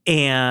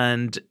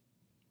 And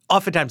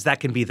oftentimes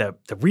that can be the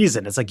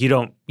reason. It's like you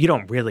don't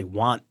really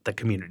want the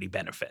community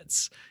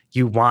benefits.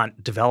 You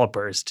want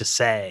developers to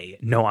say,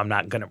 no, I'm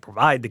not going to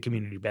provide the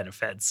community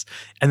benefits,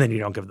 and then you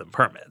don't give them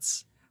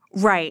permits.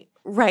 Right.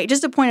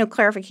 Just a point of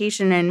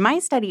clarification. In my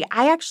study,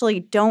 I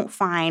actually don't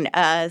find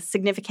a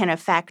significant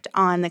effect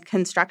on the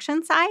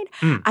construction side.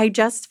 I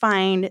just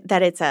find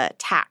that it's a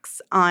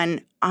tax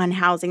on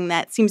housing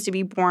that seems to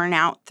be borne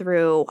out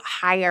through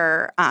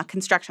higher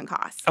construction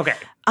costs. Okay.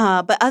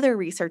 But other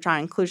research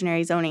on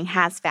inclusionary zoning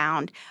has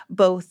found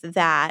both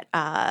that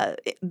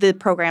the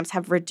programs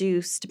have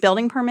reduced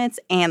building permits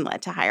and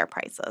led to higher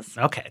prices.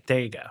 Okay, there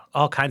you go.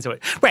 All kinds of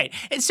ways. Right.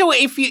 And so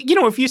if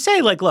you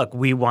say like, look,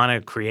 we want to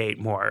create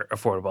more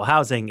affordable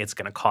housing, it's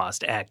going to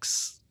cost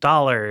X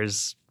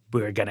dollars.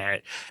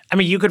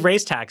 You could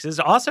raise taxes.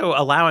 Also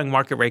allowing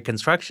market rate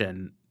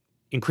construction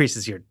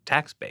increases your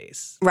tax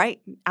base.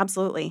 Right.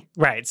 Absolutely.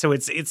 Right. So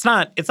it's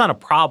not a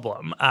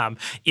problem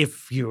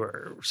if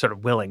you're sort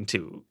of willing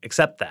to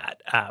accept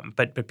that.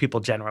 But people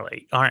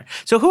generally aren't.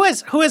 So who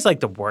has like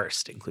the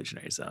worst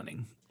inclusionary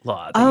zoning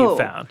law that you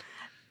found?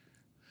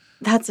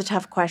 That's a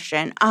tough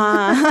question.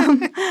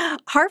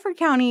 Harford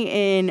County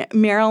in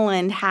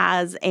Maryland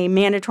has a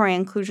mandatory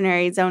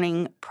inclusionary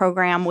zoning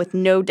program with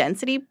no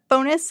density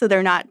bonus, so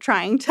they're not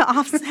trying to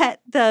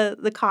offset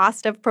the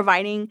cost of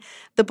providing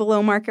the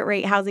below market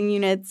rate housing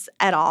units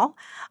at all.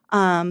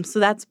 So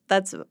that's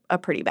a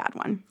pretty bad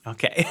one.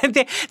 Okay. The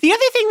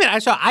other thing that I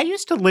saw, I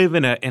used to live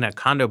in a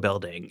condo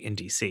building in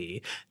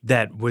D.C.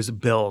 that was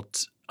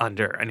built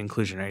under an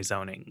inclusionary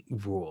zoning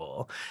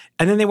rule.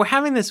 And then they were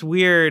having this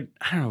weird,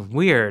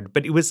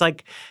 but it was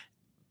like,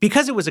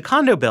 because it was a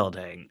condo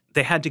building,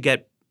 they had to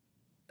get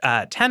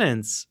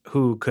tenants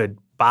who could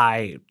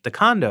buy the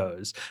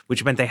condos,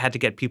 which meant they had to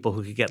get people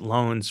who could get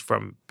loans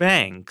from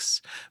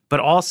banks.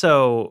 But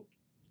also,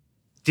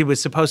 it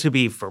was supposed to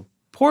be for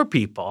poor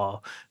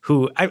people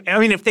who, I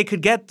mean, if they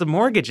could get the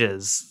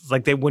mortgages,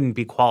 like they wouldn't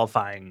be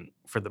qualifying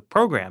for the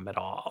program at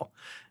all.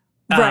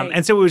 Right.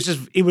 And so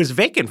it was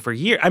vacant for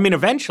years. I mean,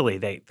 eventually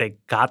they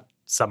got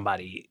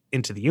somebody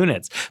into the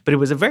units, but it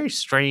was a very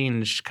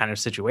strange kind of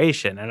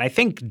situation. And I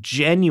think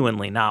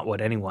genuinely not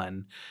what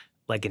anyone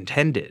like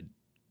intended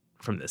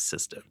from this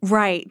system.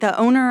 Right. The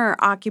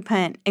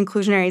owner-occupant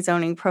inclusionary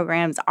zoning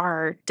programs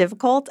are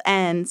difficult,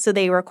 and so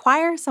they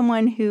require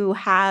someone who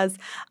has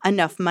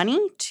enough money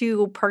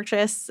to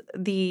purchase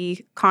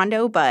the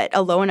condo but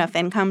a low enough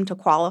income to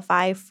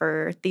qualify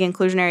for the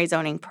inclusionary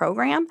zoning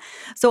program.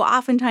 So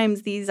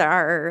oftentimes these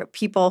are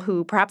people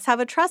who perhaps have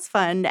a trust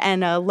fund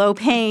and a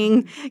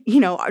low-paying,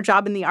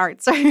 job in the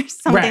arts or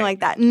something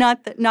like that.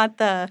 Not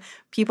the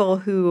people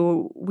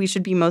who we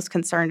should be most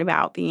concerned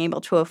about being able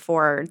to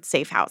afford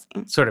safe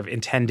housing. Sort of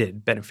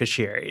intended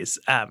beneficiaries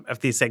of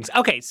these things.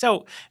 Okay,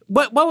 so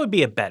what would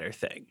be a better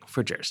thing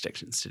for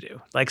jurisdictions to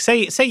do? Like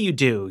say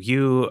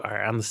you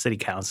are on the city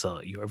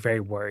council, you are very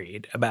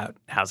worried about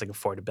housing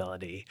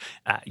affordability,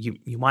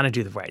 you want to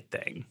do the right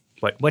thing.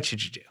 What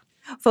should you do?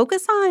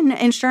 Focus on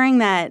ensuring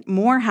that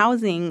more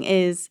housing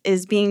is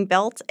being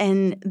built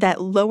and that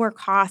lower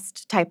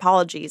cost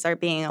typologies are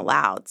being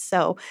allowed.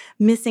 So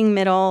missing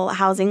middle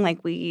housing,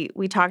 like we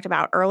talked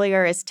about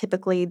earlier, is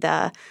typically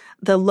the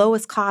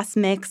lowest cost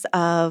mix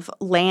of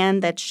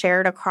land that's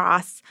shared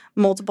across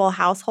multiple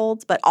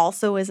households, but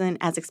also isn't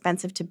as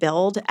expensive to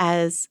build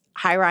as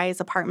high-rise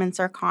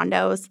apartments or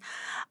condos,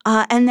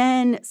 and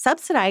then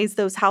subsidize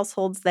those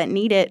households that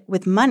need it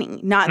with money,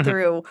 not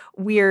through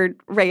weird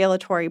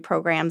regulatory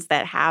programs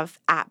that have,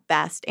 at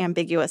best,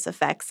 ambiguous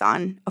effects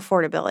on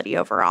affordability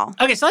overall.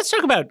 Okay, so let's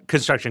talk about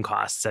construction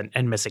costs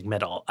and missing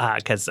middle,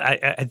 because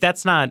I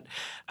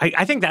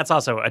think that's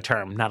also a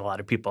term not a lot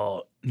of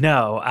people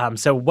know.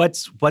 So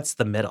what's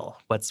the middle?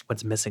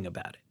 What's missing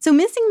about it? So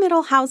missing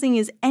middle housing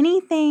is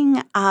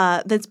anything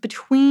that's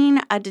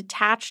between a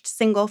detached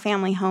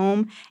single-family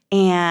home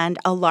and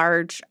a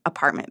large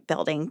apartment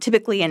building.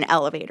 Typically an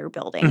elevator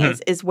building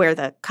is where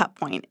the cut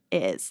point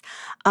is.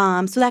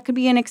 So that could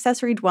be an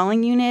accessory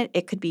dwelling unit.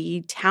 It could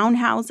be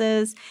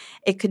townhouses.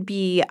 It could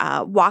be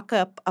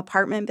walk-up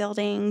apartment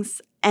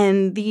buildings.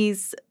 And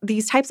these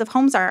types of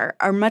homes are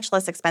much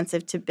less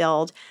expensive to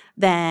build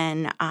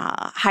than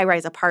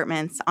high-rise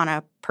apartments on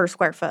a per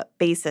square foot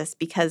basis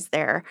because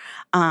they're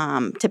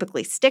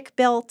typically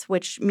stick-built,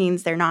 which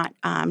means they're not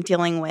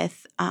dealing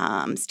with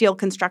steel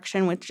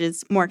construction, which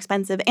is more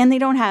expensive, and they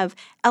don't have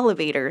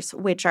elevators,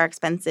 which are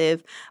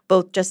expensive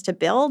both just to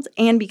build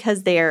and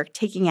because they are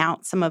taking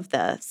out some of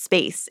the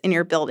space in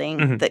your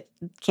building that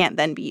can't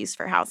then be used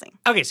for housing.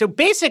 Okay, so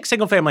basic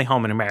single-family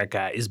home in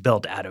America is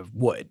built out of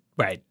wood,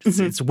 right?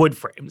 It's wood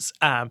frames.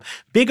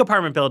 Big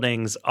apartment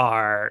buildings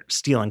are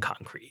steel and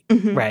concrete,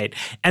 right?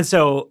 And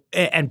so,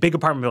 and big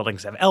apartment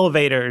buildings have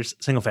elevators.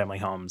 Single-family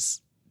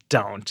homes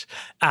don't.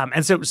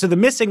 And so the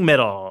missing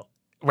middle,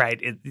 right?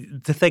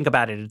 To think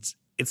about it,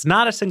 it's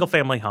not a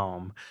single-family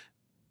home,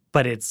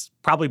 but it's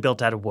probably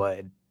built out of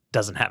wood,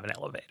 doesn't have an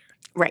elevator.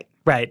 Right.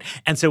 Right.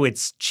 And so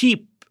it's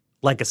cheap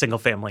like a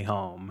single-family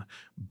home,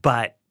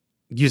 but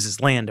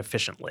uses land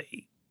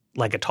efficiently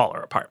like a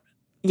taller apartment.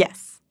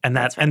 Yes. And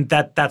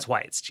that's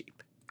why it's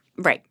cheap.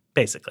 Right.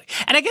 Basically.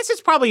 And I guess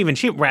it's probably even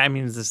cheap, right? I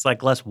mean, is this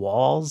like less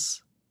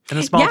walls in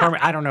a small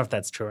apartment? I don't know if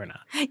that's true or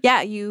not.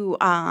 Yeah,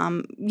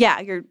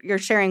 you're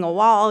sharing a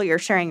wall, you're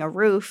sharing a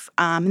roof,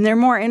 and they're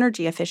more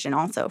energy efficient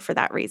also for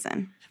that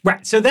reason.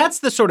 Right. So that's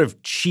the sort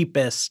of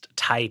cheapest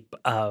type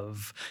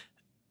of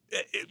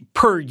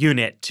per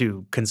unit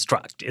to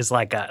construct is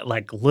like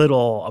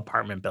little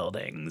apartment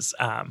buildings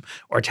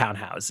or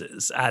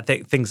townhouses,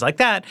 things like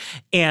that.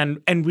 And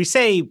we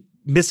say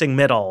missing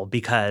middle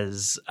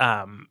because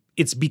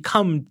it's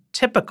become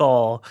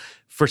typical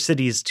for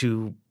cities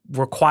to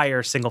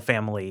require single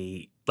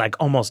family like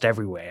almost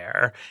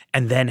everywhere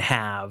and then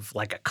have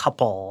like a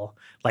couple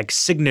like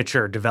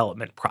signature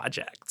development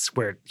projects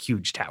where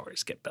huge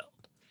towers get built.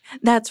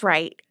 That's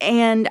right.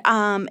 And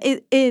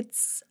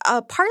it's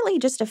partly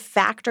just a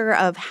factor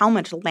of how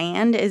much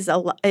land is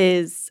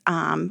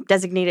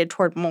designated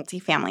toward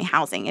multifamily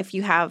housing. If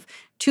you have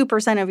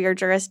 2% of your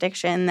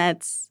jurisdiction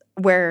that's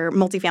where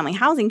multifamily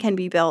housing can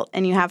be built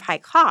and you have high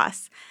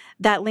costs,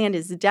 that land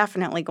is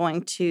definitely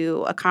going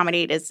to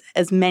accommodate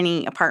as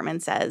many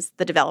apartments as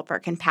the developer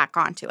can pack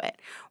onto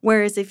it.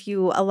 Whereas if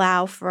you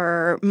allow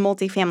for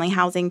multifamily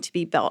housing to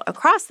be built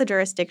across the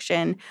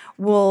jurisdiction,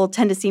 we'll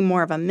tend to see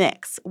more of a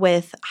mix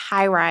with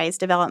high-rise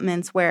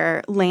developments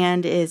where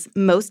land is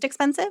most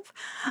expensive,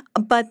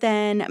 but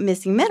then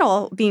missing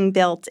middle being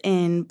built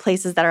in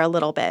places that are a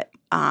little bit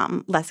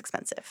less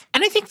expensive.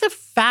 And I think the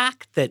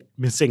fact that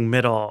missing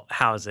middle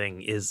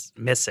housing is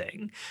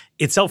missing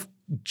itself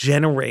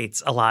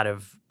generates a lot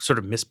of sort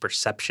of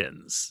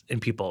misperceptions in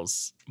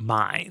people's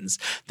minds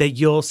that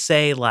you'll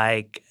say,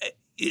 like,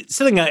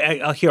 something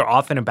I'll hear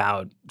often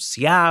about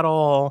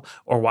Seattle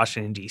or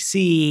Washington,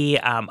 D.C.,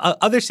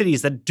 other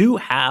cities that do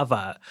have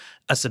a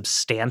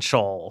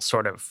substantial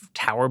sort of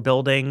tower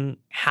building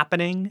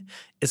happening.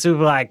 It's sort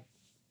of like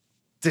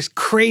this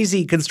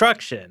crazy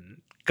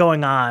construction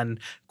going on,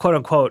 quote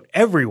unquote,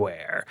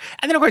 everywhere.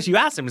 And then, of course, you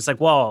ask them, it's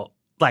like, well,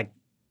 like,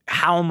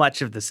 how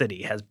much of the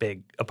city has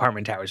big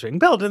apartment towers being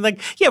built? And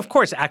like, yeah, of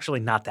course, actually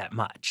not that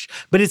much.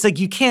 But it's like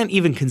you can't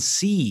even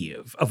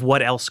conceive of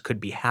what else could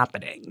be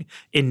happening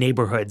in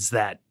neighborhoods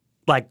that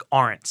like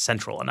aren't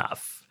central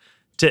enough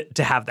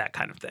to have that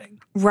kind of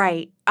thing.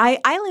 Right.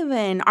 I live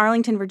in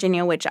Arlington,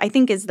 Virginia, which I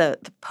think is the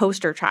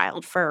poster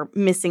child for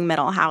missing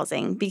middle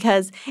housing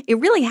because it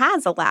really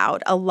has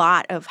allowed a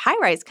lot of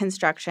high-rise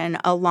construction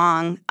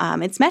along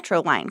its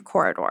Metro line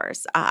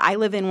corridors. I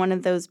live in one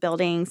of those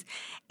buildings,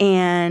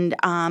 and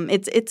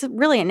it's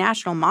really a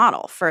national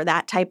model for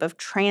that type of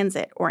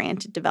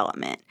transit-oriented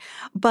development.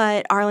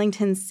 But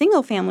Arlington's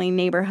single-family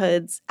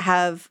neighborhoods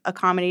have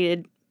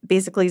accommodated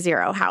basically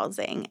zero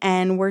housing.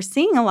 And we're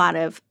seeing a lot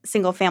of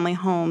single-family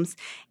homes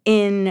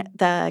in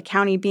the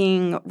county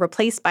being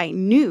replaced by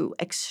new,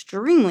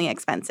 extremely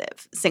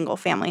expensive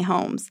single-family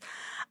homes.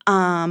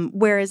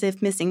 Whereas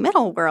if missing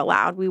middle were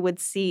allowed, we would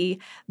see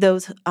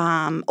those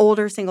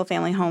older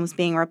single-family homes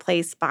being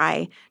replaced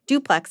by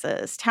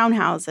duplexes,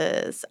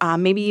 townhouses,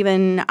 maybe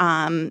even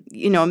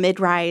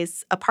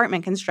mid-rise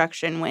apartment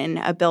construction when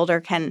a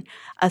builder can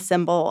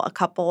assemble a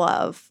couple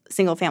of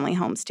single-family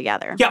homes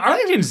together. Yeah,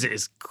 Arlington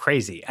is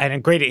crazy and a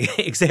great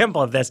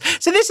example of this.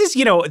 So this is,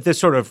 the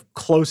sort of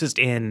closest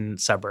in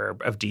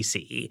suburb of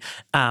D.C.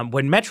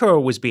 When Metro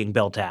was being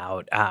built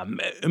out,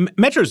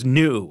 Metro's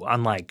new,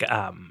 unlike,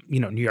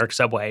 New York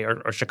Subway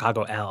or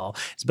Chicago L.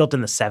 It's built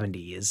in the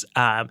 70s.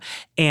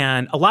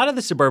 And a lot of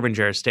the suburban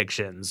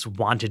jurisdictions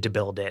wanted to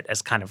build it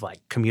as kind of like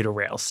commuter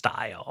rail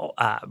style,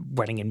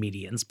 running in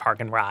medians,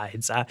 park and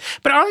rides.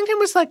 But Arlington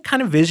was like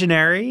kind of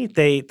visionary.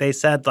 They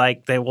said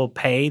like they will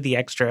pay the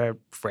extra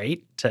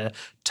freight to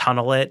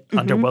tunnel it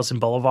under Wilson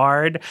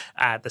Boulevard.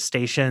 The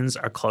stations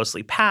are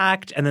closely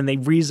packed. And then they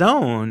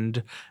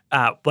rezoned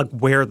like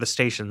where the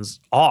stations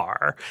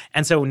are.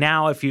 And so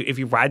now if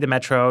you ride the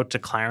Metro to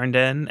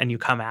Clarendon and you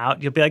come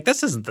out, you'll be like,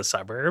 this isn't the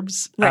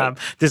suburbs. Right.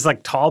 There's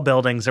like tall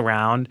buildings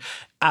around.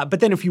 But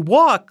then if you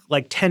walk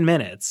like 10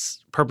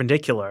 minutes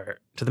perpendicular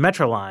to the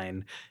Metro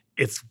line,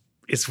 it's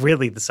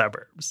really the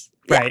suburbs,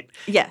 right?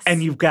 Yeah. Yes.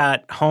 And you've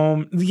got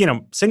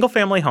single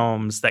family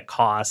homes that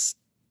cost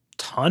a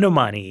ton of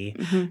money.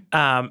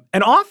 And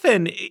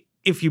often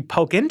if you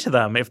poke into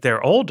them, if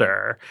they're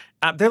older,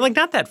 they're like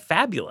not that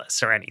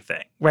fabulous or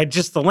anything, right?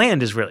 Just the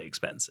land is really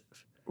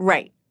expensive.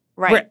 Right.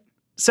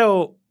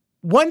 So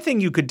one thing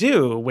you could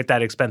do with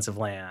that expensive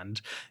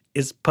land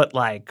is put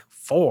like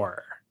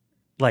 4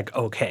 like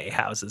okay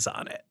houses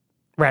on it,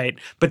 right?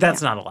 But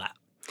that's not allowed.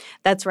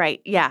 That's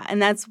right. Yeah.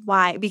 And that's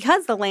why,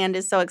 because the land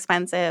is so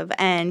expensive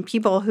and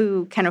people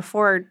who can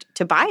afford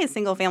to buy a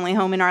single family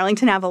home in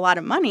Arlington have a lot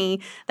of money,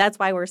 that's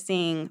why we're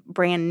seeing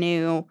brand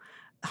new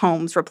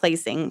homes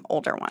replacing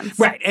older ones.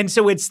 Right. And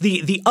so it's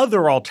the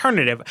other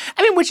alternative,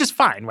 which is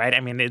fine, right?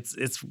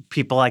 It's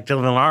people like to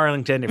live in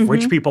Arlington. If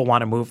rich people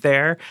want to move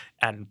there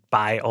and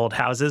buy old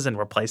houses and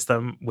replace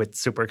them with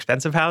super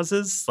expensive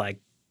houses, like,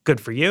 good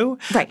for you.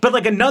 Right. But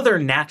like another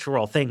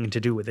natural thing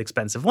to do with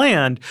expensive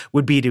land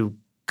would be to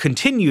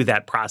continue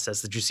that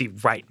process that you see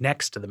right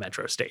next to the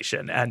Metro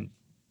station and,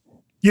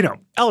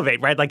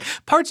 elevate, right? Like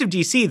parts of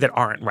D.C. that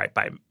aren't right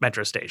by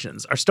Metro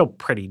stations are still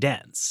pretty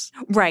dense.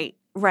 Right.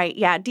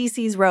 Yeah.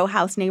 D.C.'s row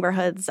house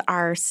neighborhoods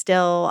are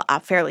still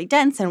fairly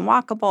dense and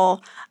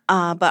walkable,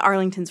 but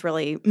Arlington's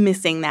really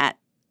missing that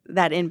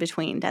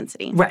in-between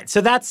density. Right.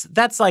 So that's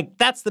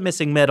the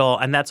missing middle,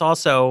 and that's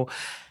also –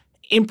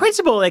 in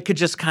principle, it could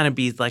just kind of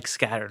be like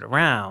scattered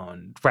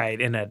around, right,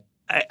 in a,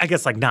 I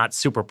guess, like not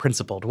super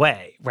principled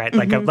way, right?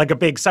 Like a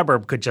big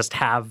suburb could just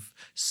have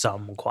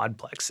some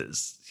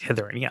quadplexes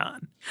hither and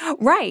yon.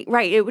 Right.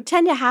 It would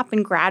tend to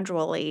happen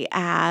gradually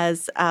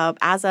as a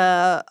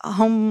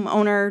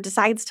homeowner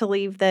decides to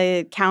leave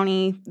the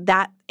county.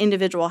 That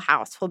individual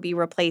house will be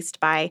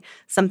replaced by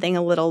something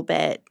a little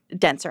bit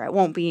denser. It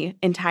won't be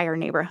entire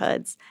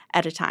neighborhoods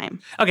at a time.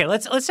 Okay,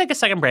 let's take a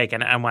second break,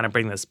 and I want to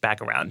bring this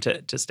back around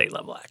to state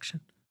level action.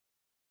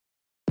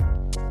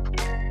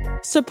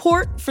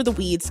 Support for The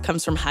Weeds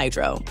comes from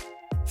Hydro.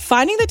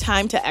 Finding the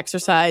time to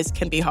exercise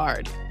can be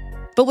hard.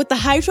 But with the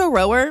Hydro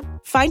Rower,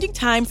 finding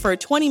time for a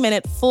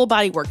 20-minute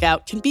full-body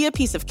workout can be a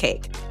piece of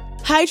cake.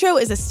 Hydro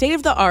is a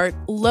state-of-the-art,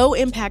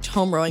 low-impact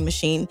home rowing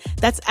machine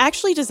that's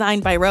actually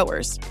designed by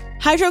rowers.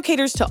 Hydro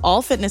caters to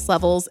all fitness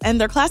levels, and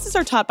their classes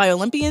are taught by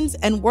Olympians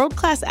and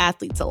world-class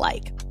athletes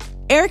alike.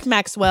 Eric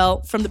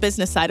Maxwell, from the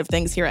business side of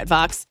things here at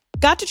Vox,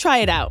 got to try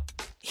it out.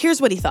 Here's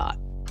what he thought.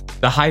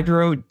 The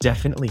Hydro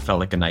definitely felt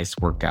like a nice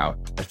workout.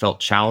 It felt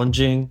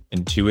challenging,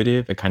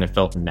 intuitive, it kind of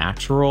felt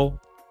natural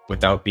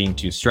without being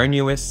too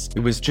strenuous. It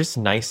was just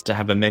nice to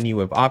have a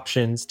menu of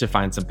options, to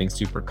find something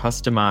super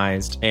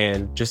customized,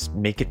 and just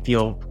make it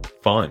feel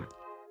fun.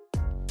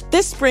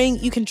 This spring,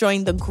 you can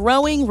join the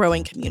growing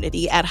rowing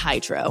community at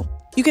Hydro.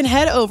 You can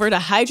head over to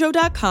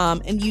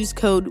hydro.com and use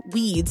code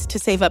WEEDS to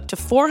save up to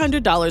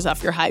 $400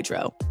 off your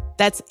Hydro.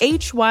 That's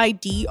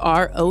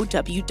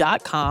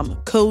HYDROW.com,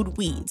 code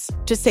WEEDS,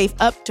 to save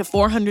up to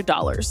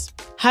 $400.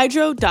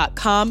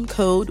 Hydro.com,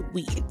 code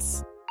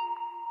WEEDS.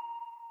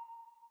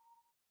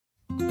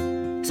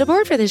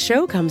 Support for this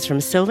show comes from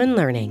Sylvan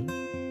Learning.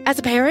 As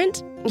a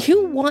parent,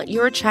 you want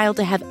your child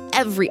to have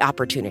every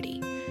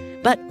opportunity.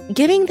 But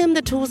giving them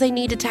the tools they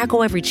need to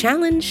tackle every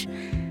challenge,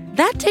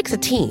 that takes a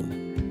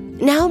team.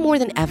 Now more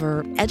than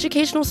ever,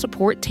 educational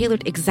support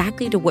tailored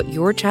exactly to what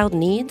your child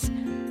needs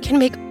can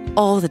make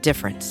all the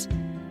difference.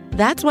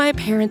 That's why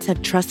parents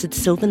have trusted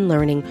Sylvan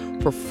Learning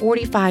for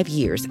 45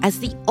 years as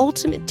the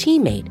ultimate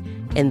teammate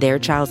in their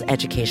child's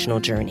educational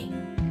journey,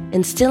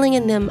 instilling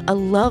in them a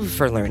love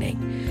for learning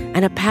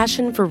and a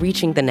passion for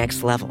reaching the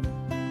next level.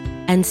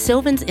 And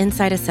Sylvan's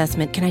Insight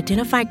Assessment can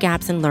identify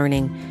gaps in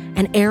learning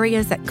and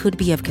areas that could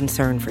be of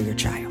concern for your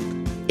child.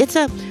 It's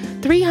a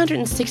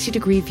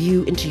 360-degree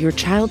view into your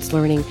child's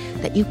learning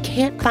that you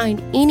can't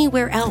find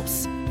anywhere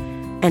else,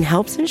 and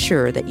helps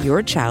ensure that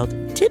your child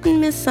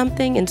didn't miss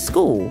something in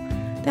school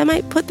that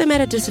might put them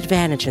at a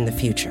disadvantage in the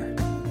future.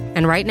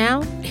 And right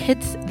now,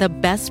 it's the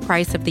best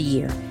price of the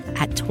year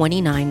at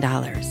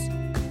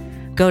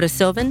 $29. Go to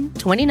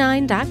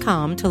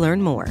sylvan29.com to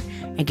learn more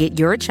and get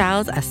your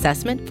child's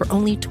assessment for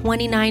only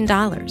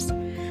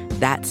 $29.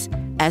 That's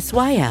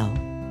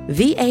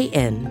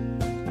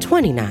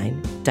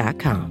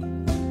SYLVAN29.com.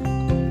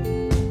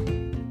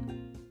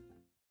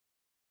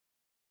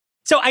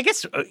 So I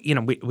guess,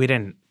 we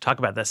didn't talk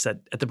about this at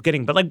the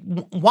beginning, but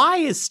why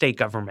is state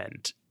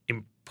government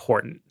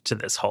important to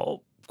this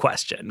whole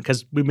question?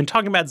 Because we've been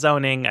talking about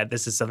zoning.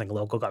 This is something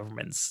local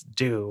governments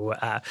do.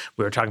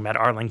 We were talking about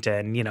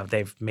Arlington.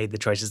 They've made the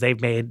choices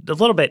they've made, a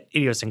little bit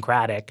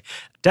idiosyncratic,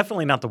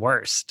 definitely not the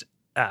worst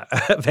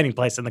of any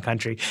place in the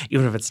country,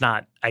 even if it's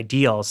not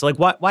ideal. So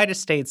why do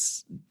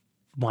states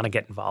want to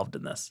get involved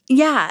in this?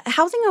 Yeah,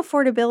 housing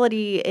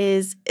affordability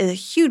is a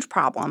huge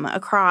problem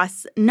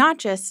across not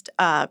just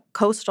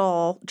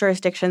coastal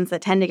jurisdictions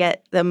that tend to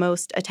get the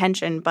most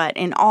attention, but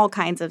in all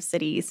kinds of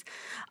cities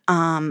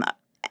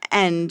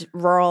and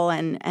rural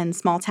and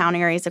small town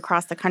areas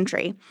across the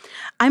country.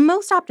 I'm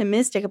most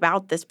optimistic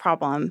about this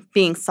problem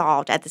being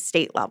solved at the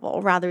state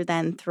level rather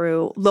than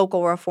through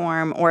local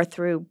reform or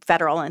through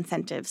federal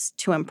incentives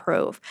to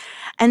improve.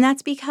 And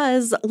that's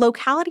because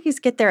localities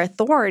get their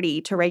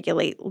authority to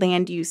regulate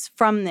land use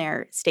from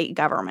their state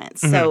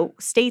governments. Mm-hmm. So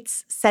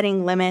states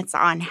setting limits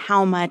on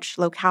how much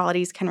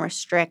localities can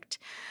restrict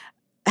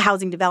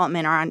housing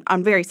development are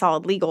on very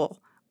solid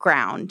legal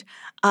ground.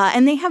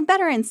 And they have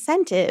better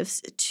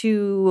incentives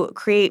to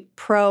create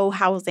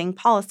pro-housing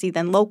policy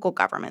than local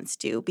governments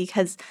do,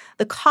 because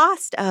the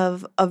cost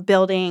of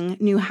building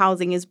new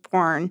housing is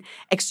borne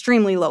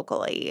extremely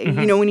locally.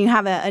 Mm-hmm. When you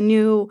have a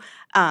new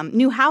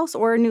house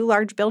or a new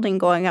large building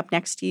going up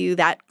next to you,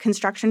 that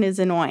construction is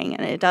annoying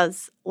and it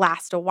does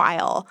last a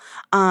while.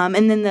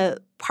 And then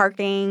the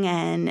parking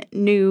and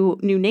new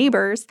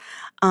neighbors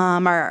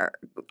are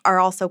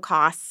also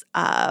costs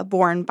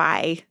borne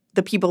by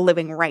the people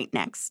living right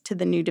next to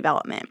the new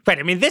development. Right.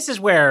 I mean, this is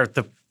where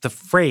the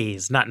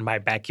phrase "not in my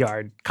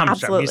backyard" comes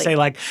Absolutely. from. You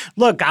say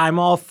look, I'm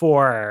all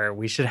for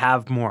we should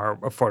have more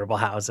affordable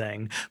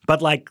housing.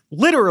 But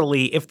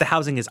literally, if the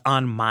housing is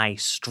on my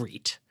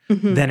street,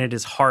 mm-hmm. then it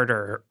is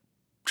harder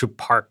to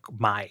park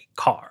my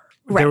car.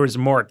 Right. There is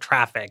more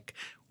traffic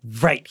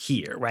right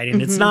here, right?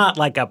 And mm-hmm. it's not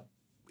like an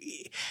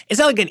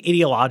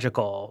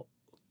ideological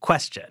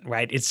question,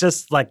 right? It's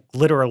just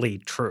literally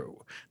true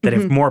that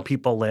mm-hmm. if more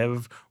people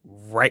live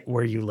right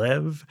where you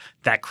live,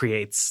 that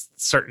creates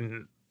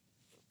certain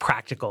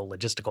practical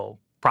logistical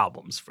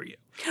problems for you.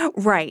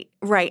 Right.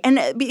 And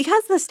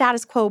because the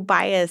status quo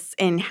bias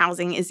in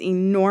housing is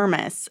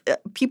enormous,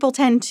 people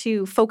tend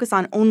to focus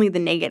on only the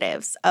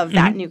negatives of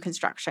that new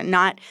construction,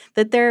 not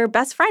that their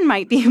best friend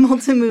might be able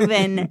to move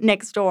in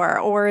next door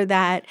or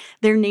that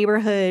their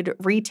neighborhood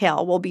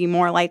retail will be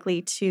more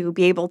likely to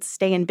be able to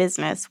stay in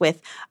business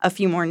with a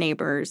few more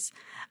neighbors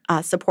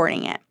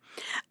supporting it.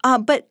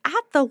 But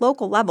at the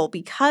local level,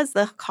 because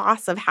the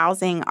costs of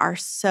housing are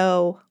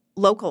so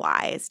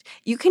localized,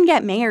 you can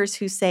get mayors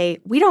who say,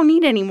 we don't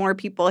need any more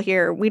people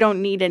here. We don't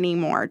need any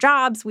more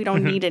jobs. We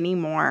don't need any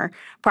more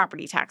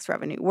property tax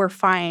revenue. We're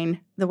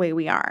fine the way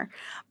we are.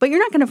 But you're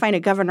not going to find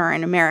a governor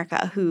in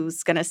America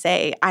who's going to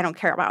say, I don't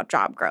care about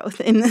job growth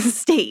in the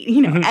state.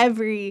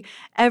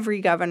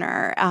 Every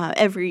governor,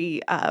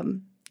 every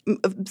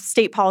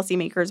state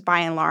policymakers, by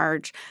and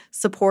large,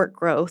 support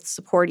growth,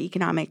 support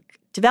economic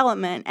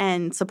development,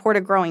 and support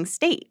a growing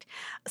state.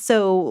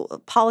 So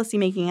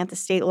policymaking at the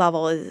state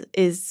level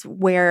is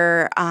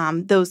where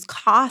those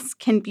costs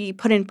can be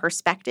put in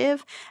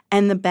perspective,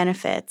 and the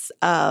benefits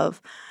of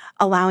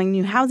allowing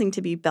new housing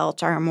to be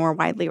built are more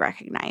widely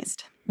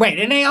recognized. Right.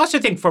 And I also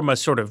think from a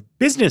sort of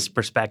business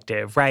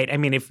perspective, right? I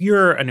mean, if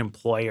you're an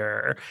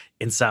employer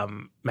in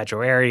some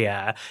metro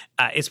area,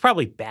 it's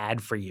probably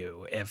bad for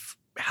you if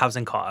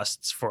housing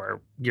costs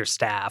for your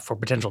staff or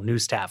potential new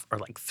staff are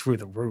like through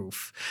the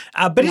roof.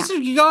 But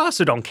you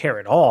also don't care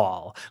at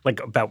all like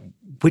about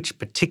which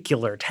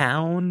particular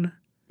town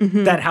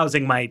that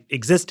housing might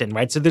exist in,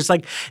 right? So there's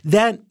like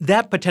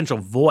that potential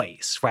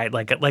voice, right?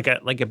 Like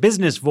a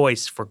business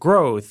voice for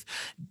growth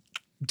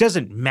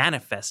doesn't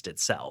manifest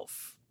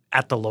itself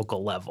at the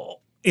local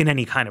level in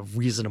any kind of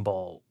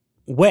reasonable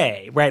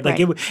way, right? Like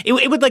it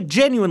would like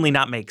genuinely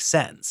not make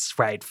sense,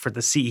 right, for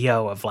the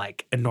CEO of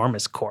like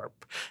enormous corp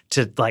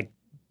to like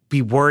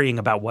be worrying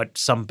about what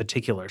some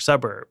particular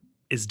suburb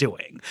is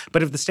doing.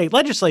 But if the state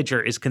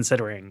legislature is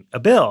considering a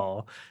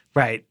bill,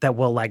 right, that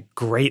will like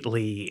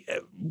greatly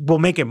will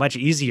make it much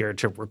easier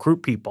to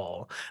recruit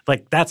people,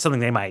 like that's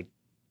something they might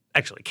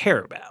actually care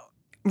about.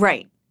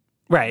 Right.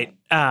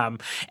 And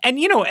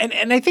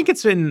I think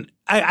it's been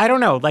I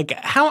don't know, like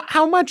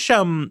how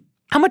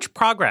much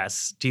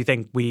progress do you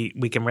think we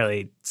can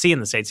really see in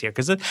the States here?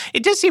 Because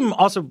it does seem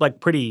also like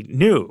pretty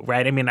new,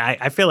 right? I mean,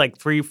 I feel like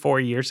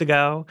 3-4 years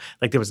ago,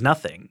 like there was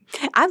nothing.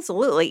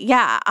 Absolutely.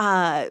 Yeah.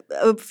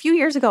 A few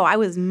years ago, I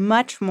was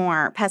much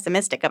more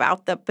pessimistic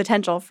about the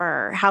potential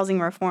for housing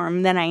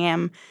reform than I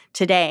am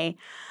today.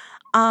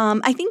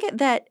 I think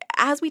that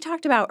as we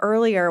talked about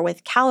earlier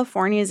with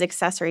California's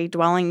accessory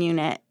dwelling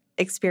unit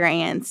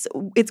experience,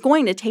 it's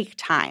going to take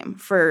time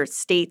for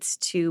states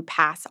to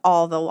pass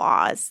all the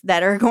laws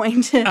that are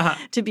going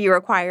to be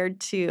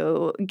required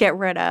to get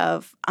rid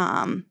of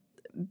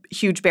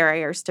huge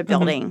barriers to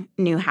building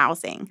new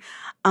housing.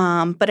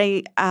 But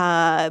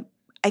I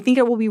think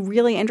it will be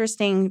really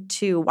interesting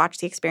to watch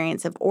the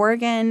experience of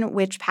Oregon,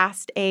 which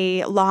passed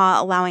a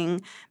law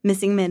allowing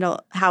missing middle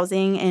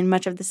housing in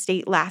much of the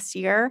state last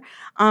year,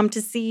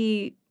 to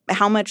see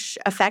how much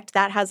effect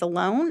that has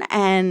alone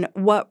and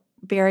what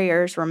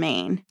barriers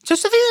remain. So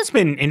something that's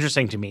been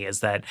interesting to me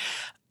is that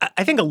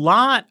I think a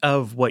lot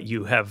of what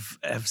you have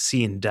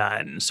seen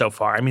done so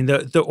far, I mean,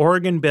 the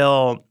Oregon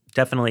bill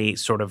definitely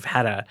sort of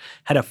had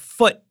a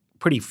foot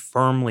pretty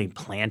firmly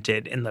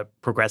planted in the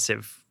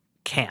progressive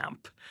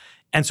camp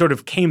and sort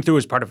of came through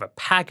as part of a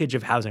package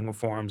of housing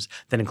reforms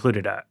that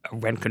included a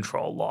rent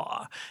control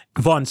law.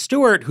 Vaughn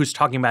Stewart, who's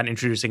talking about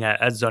introducing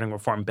a zoning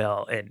reform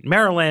bill in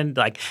Maryland,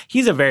 like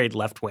he's a very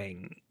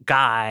left-wing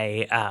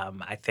guy.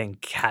 I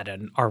think had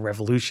an Our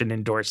Revolution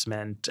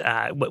endorsement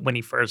when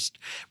he first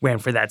ran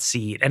for that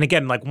seat. And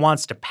again, like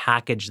wants to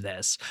package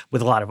this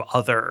with a lot of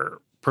other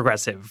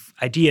progressive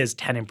ideas,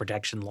 tenant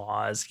protection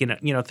laws,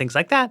 things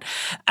like that.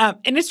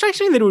 And it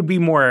strikes me that it would be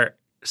more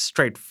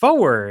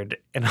straightforward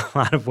in a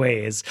lot of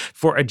ways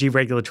for a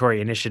deregulatory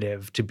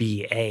initiative to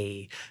be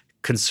a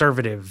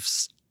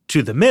conservatives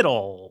to the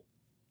middle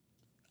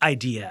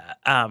idea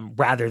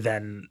rather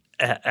than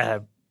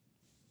a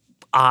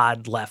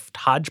odd left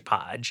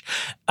hodgepodge.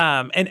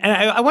 And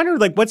I wonder,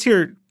 like, what's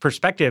your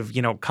perspective,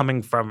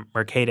 coming from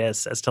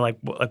Mercatus as to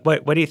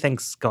what do you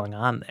think's going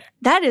on there?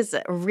 That is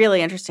a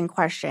really interesting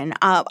question.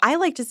 I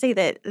like to say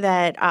that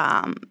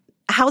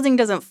housing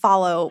doesn't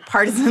follow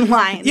partisan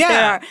lines.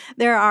 Yeah.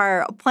 There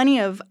are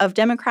plenty of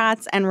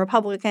Democrats and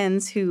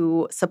Republicans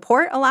who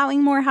support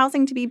allowing more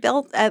housing to be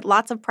built at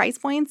lots of price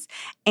points,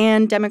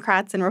 and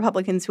Democrats and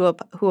Republicans who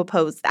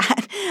oppose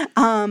that.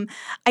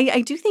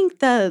 I do think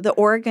the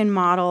Oregon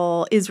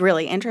model is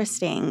really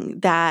interesting,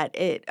 that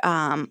it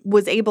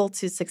was able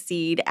to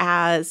succeed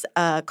as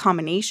a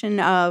combination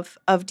of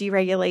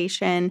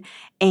deregulation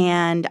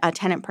and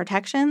tenant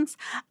protections.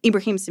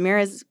 Ibrahim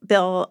Samira's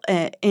bill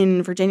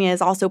in Virginia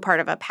is also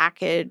part of a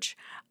package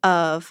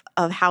of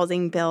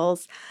housing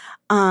bills.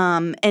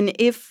 And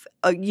if,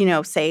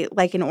 say,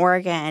 like in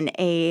Oregon,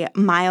 a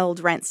mild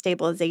rent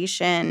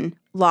stabilization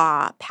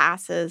law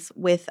passes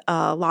with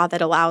a law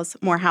that allows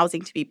more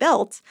housing to be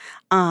built,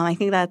 I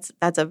think that's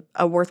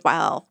a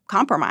worthwhile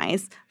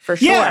compromise for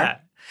sure. Yeah.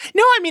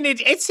 No, I mean,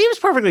 it seems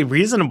perfectly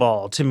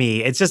reasonable to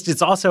me. It's just,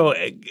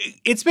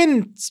 it's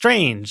been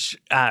strange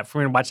for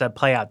me to watch that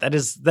play out. That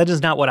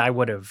is not what I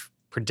would have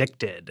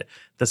predicted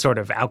the sort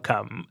of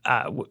outcome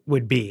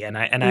would be. And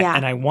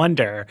I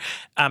wonder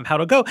how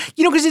it'll go.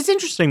 Because it's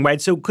interesting,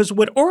 right? So, because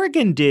what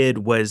Oregon did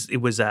was,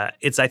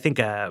 it's I think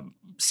a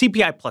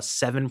CPI plus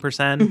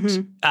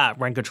 7%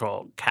 rent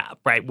control cap,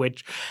 right?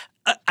 Which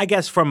I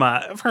guess from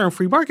a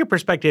free market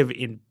perspective,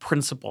 in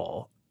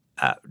principle,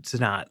 it's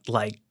not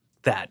like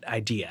that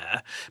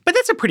idea. But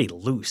that's a pretty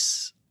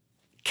loose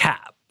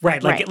cap,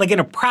 right? Like in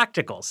a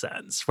practical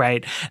sense,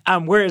 right?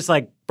 Whereas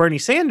like Bernie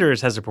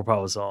Sanders has a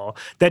proposal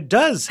that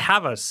does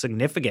have a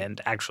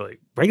significant, actually,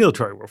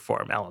 regulatory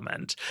reform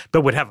element,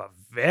 but would have a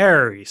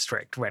very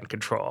strict rent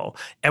control,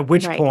 at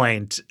which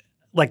point,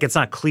 like, it's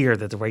not clear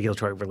that the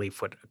regulatory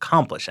relief would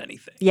accomplish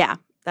anything. Yeah,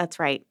 that's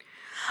right.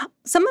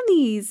 Some of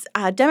these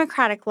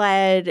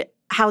Democratic-led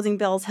housing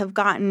bills have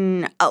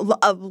gotten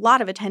a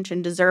lot of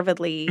attention,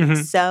 deservedly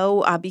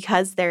so,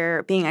 because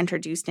they're being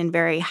introduced in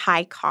very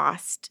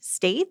high-cost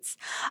states.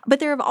 But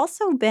there have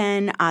also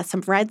been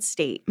some red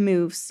state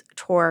moves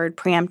toward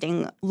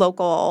preempting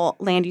local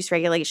land use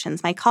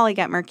regulations. My colleague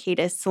at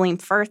Mercatus, Salim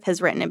Firth,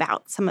 has written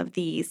about some of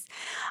these.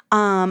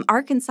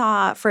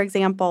 Arkansas, for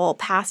example,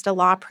 passed a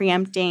law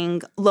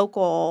preempting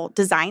local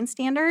design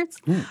standards,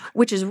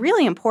 which is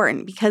really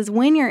important because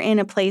when you're in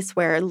a place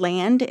where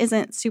land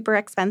isn't super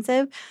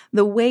expensive,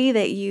 the way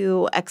that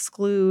you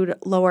exclude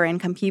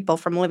lower-income people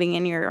from living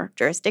in your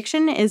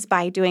jurisdiction is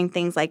by doing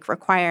things like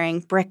requiring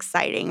brick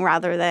siding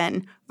rather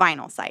than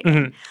vinyl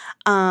siding.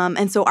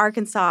 And so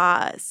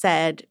Arkansas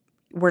said,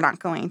 we're not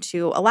going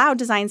to allow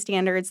design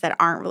standards that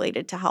aren't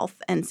related to health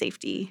and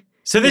safety.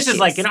 So this is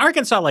like in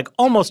Arkansas, like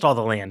almost all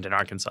the land in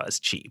Arkansas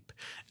is cheap.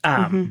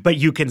 But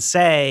you can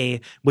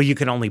say, well, you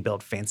can only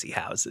build fancy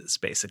houses,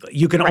 basically.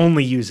 You can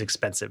only use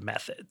expensive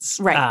methods.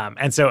 Right.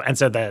 And so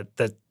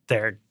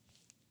they're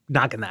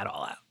knocking that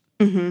all out.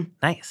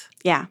 Nice.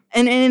 Yeah.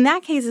 And in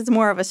that case, it's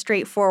more of a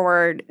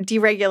straightforward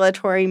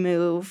deregulatory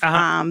move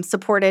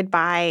supported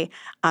by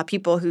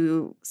people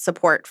who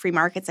support free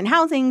markets and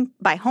housing,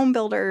 by home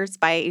builders,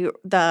 by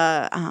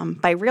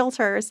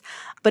realtors.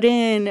 But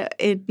in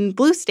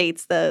blue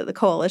states, the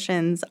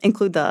coalitions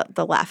include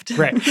the left.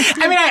 Right.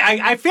 I mean,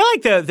 I feel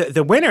like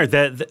the winner,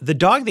 the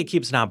dog that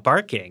keeps not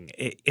barking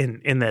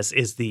in this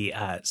is the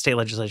state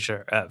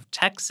legislature of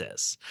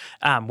Texas,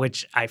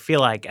 which I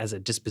feel like as a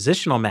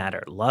dispositional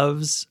matter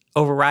loves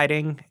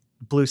overriding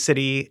blue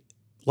city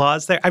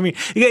laws there. I mean,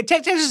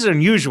 Texas is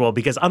unusual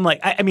because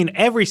unlike,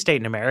 every state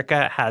in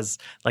America has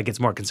like its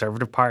more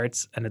conservative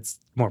parts and its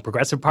more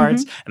progressive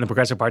parts, and the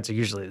progressive parts are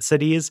usually the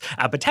cities.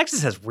 But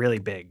Texas has really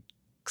big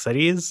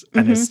cities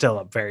and is still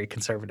a very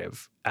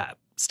conservative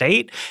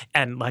state.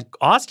 And like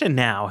Austin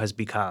now has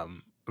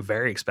become a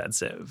very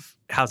expensive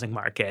housing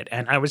market.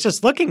 And I was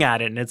just looking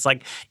at it and it's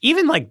like,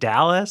 even like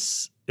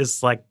Dallas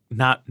is like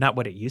not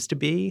what it used to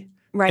be.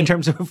 Right. In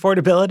terms of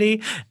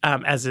affordability,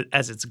 as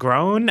it's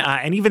grown,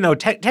 and even though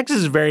Texas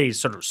is a very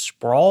sort of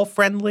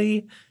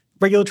sprawl-friendly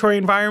regulatory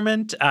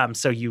environment,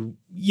 so you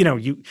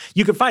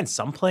could find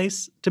some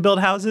place to build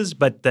houses,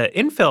 but the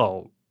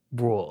infill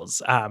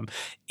rules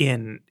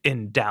in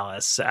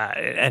Dallas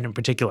and in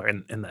particular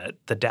in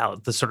the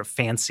Dallas, the sort of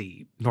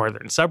fancy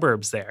northern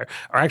suburbs there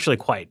are actually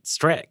quite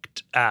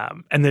strict.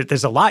 And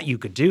there's a lot you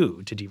could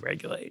do to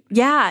deregulate.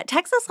 Yeah.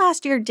 Texas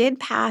last year did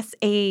pass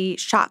a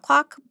shot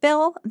clock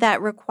bill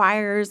that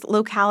requires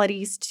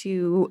localities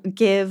to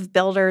give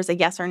builders a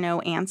yes or no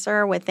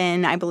answer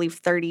within, I believe,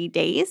 30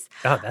 days.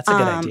 Oh, that's a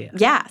good idea.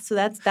 Yeah. So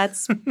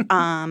that's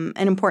an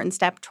important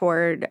step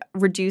toward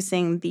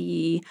reducing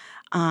the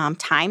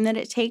time that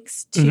it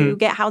takes to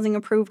get housing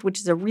approved, which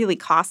is a really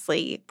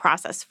costly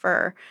process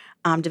for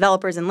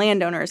developers and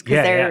landowners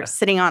because they're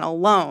sitting on a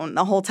loan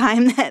the whole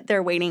time that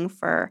they're waiting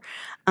for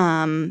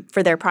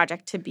their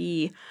project to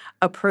be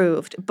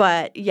approved.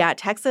 But yeah,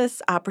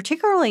 Texas,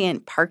 particularly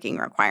in parking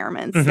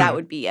requirements, that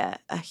would be a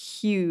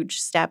huge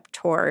step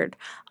toward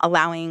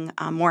allowing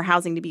more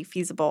housing to be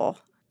feasible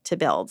to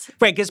build.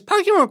 Right, because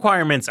parking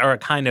requirements are a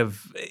kind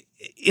of –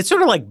 it's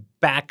sort of like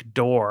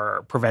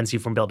backdoor prevents you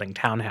from building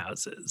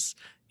townhouses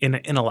in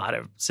a lot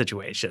of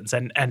situations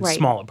and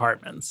small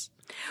apartments.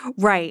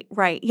 Right.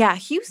 Yeah,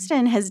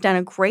 Houston has done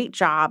a great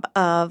job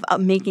of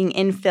making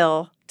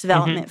infill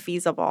development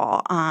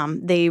feasible.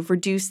 They've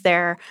reduced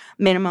their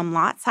minimum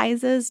lot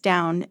sizes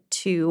down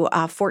to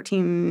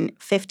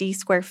 1,450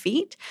 square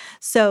feet.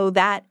 So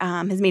that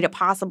has made it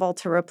possible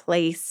to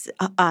replace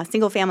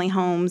single-family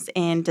homes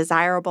in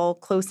desirable,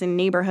 close-in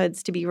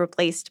neighborhoods to be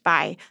replaced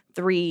by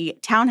 3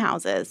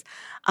 townhouses.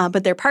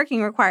 But their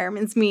parking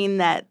requirements mean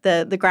that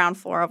the ground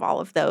floor of all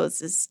of those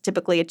is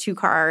typically a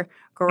 2-car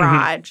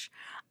garage.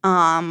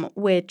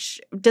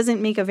 which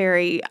doesn't make a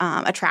very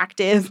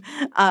attractive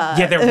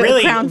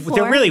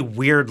they're really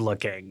weird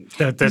looking,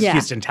 those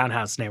Houston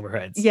townhouse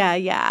neighborhoods.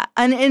 Yeah.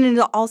 And it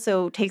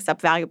also takes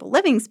up valuable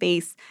living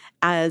space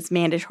as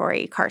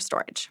mandatory car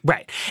storage.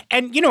 Right.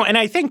 And, and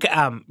I think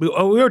we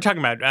were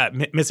talking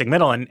about missing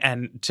middle,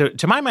 and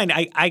to my mind,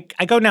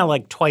 I go now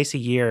like twice a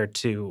year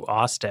to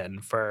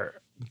Austin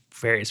for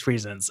various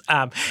reasons.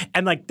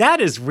 And like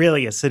that is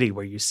really a city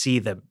where you see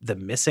the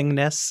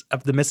missingness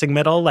of the missing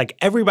middle. Like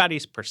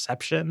everybody's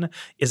perception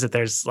is that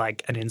there's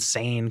like an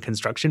insane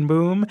construction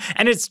boom.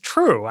 And it's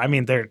true. I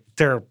mean, there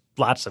are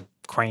lots of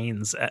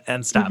cranes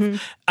and stuff.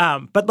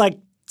 But like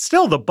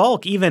still the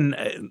bulk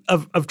even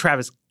of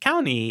Travis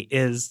County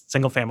is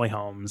single family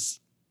homes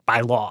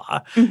by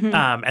law.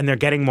 And they're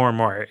getting more and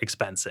more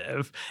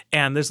expensive.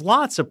 And there's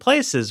lots of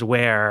places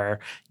where,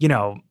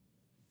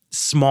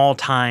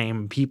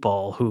 small-time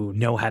people who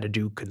know how to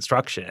do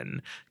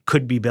construction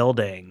could be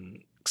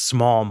building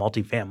small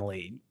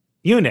multifamily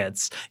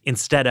units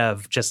instead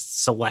of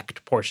just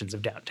select portions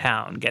of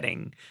downtown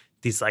getting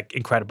these like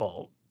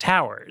incredible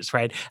towers,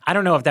 right? I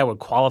don't know if that would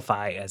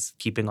qualify as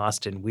keeping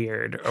Austin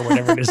weird or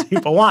whatever it is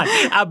people want,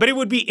 but it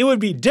would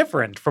be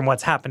different from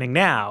what's happening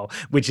now,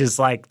 which is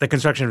like the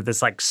construction of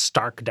this like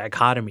stark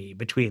dichotomy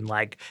between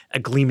like a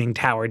gleaming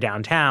tower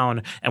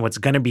downtown and what's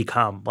going to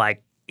become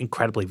like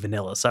incredibly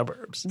vanilla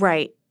suburbs.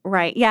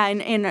 Right. Yeah,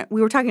 and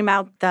we were talking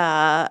about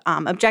the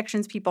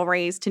objections people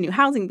raise to new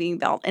housing being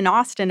built. In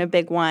Austin, a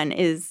big one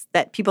is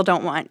that people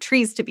don't want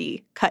trees to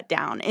be cut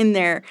down in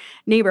their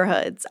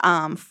neighborhoods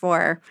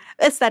for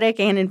aesthetic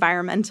and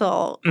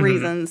environmental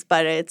reasons,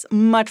 but it's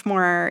much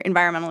more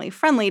environmentally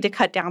friendly to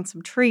cut down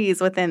some trees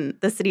within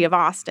the city of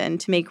Austin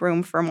to make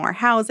room for more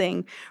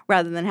housing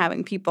rather than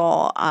having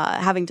people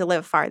having to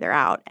live farther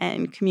out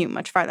and commute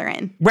much farther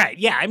in. Right,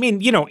 yeah. I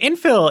mean,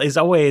 infill is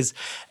always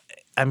 –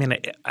 I mean,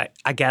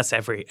 I guess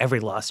every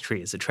lost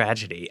tree is a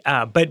tragedy.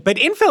 But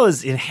infill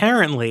is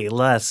inherently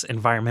less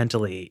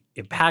environmentally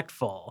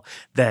impactful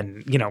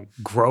than,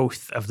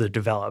 growth of the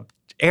developed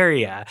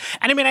area.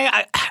 And I mean,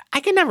 I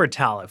can never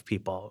tell if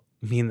people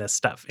mean this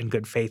stuff in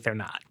good faith or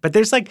not. But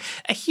there's like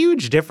a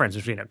huge difference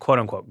between a quote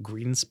unquote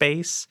green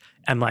space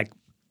and like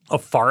a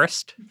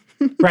forest,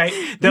 right?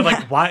 They're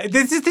like, why?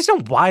 There's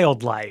no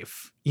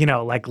wildlife,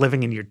 like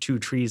living in your 2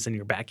 trees in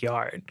your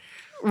backyard.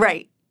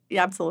 Right.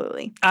 Yeah,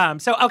 absolutely.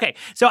 So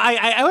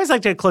I always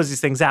like to close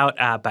these things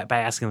out by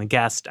asking the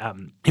guest,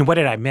 what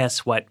did I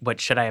miss? What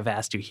should I have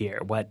asked you here?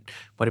 What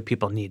do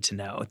people need to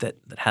know that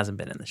hasn't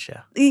been in the show?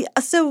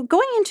 So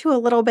going into a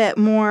little bit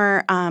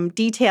more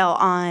detail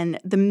on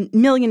the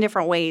million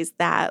different ways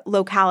that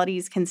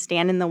localities can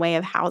stand in the way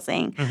of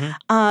housing,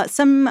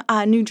 some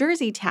New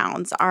Jersey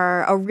towns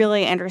are a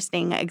really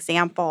interesting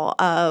example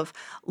of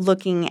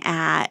looking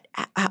at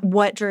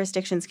what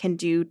jurisdictions can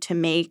do to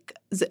make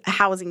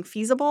housing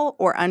feasible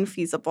or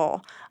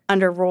unfeasible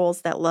under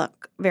rules that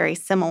look very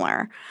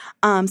similar.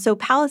 So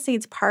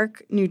Palisades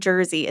Park, New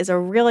Jersey is a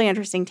really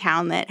interesting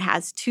town that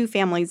has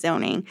 2-family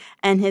zoning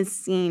and has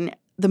seen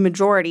the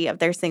majority of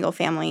their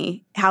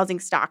single-family housing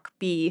stock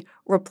be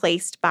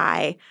replaced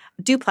by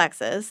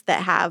duplexes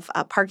that have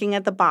parking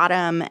at the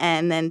bottom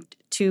and then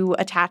 2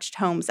 attached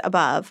homes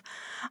above.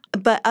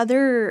 But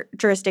other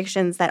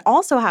jurisdictions that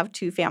also have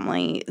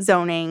 2-family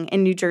zoning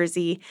in New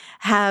Jersey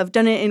have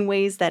done it in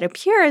ways that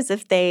appear as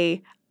if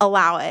they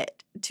allow it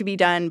to be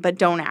done, but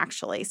don't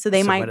actually. So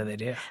what do they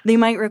do? They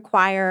might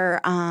require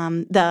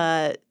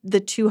the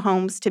 2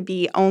 homes to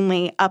be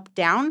only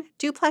up-down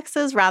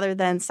duplexes rather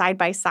than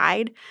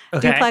side-by-side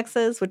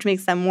duplexes, which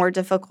makes them more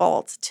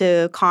difficult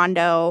to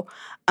condo,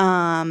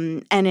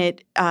 and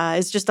it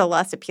is just a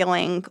less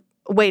appealing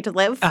way to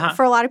live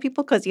for a lot of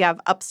people because you have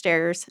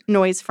upstairs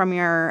noise from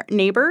your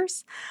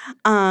neighbors.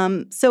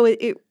 So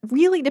it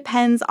really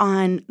depends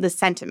on the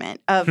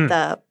sentiment of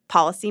the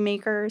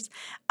policymakers,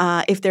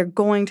 if they're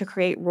going to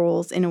create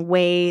rules in a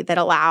way that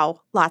allow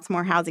lots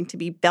more housing to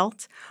be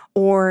built,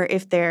 or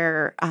if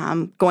they're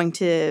going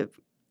to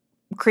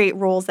create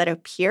rules that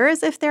appear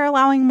as if they're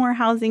allowing more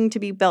housing to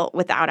be built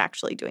without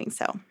actually doing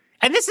so.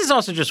 And this is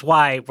also just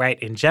why, right,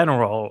 in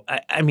general,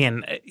 I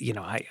mean,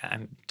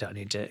 I don't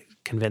need to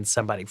convince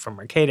somebody from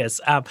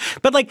Mercatus,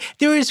 but like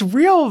there is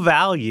real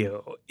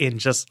value in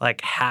just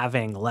like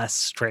having less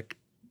strict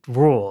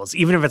rules,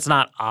 even if it's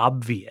not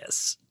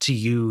obvious to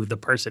you, the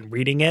person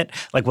reading it.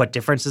 Like, what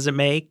difference does it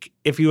make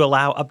if you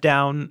allow up,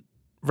 down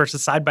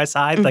versus side by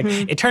side? Like,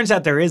 it turns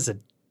out there is a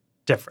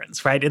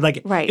difference, right? And like,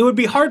 it would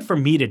be hard for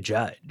me to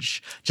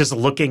judge just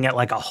looking at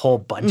like a whole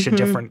bunch of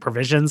different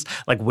provisions,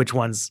 like which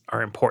ones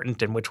are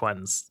important and which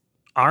ones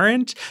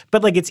aren't.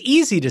 But like, it's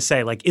easy to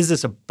say, like, is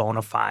this a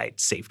bona fide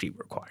safety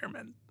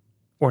requirement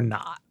or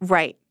not?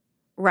 Right.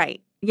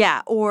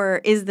 Yeah,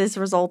 or is this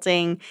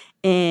resulting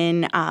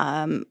in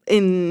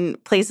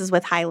places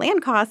with high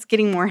land costs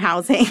getting more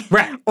housing,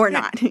 or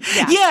not?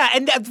 Yeah,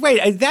 and that's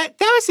right. That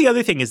was the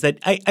other thing is that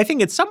I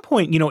think at some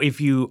point, if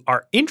you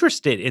are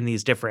interested in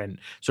these different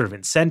sort of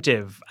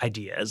incentive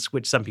ideas,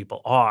 which some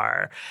people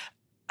are,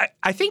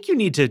 I think you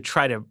need to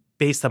try to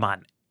base them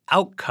on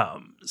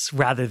outcomes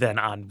rather than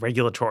on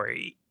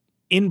regulatory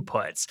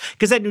inputs?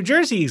 Because that New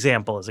Jersey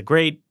example is a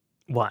great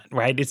one,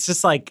 right? It's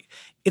just like,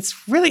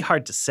 it's really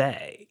hard to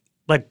say,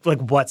 like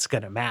what's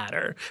going to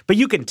matter. But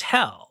you can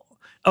tell,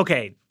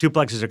 okay,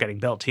 duplexes are getting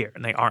built here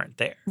and they aren't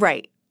there.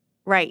 Right.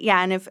 Right.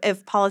 Yeah. And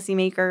if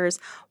policymakers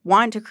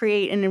want to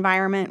create an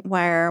environment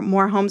where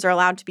more homes are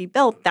allowed to be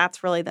built,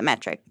 that's really the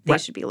metric they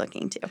should be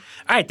looking to. All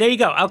right. There you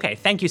go. Okay.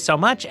 Thank you so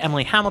much,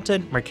 Emily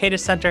Hamilton,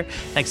 Mercatus Center.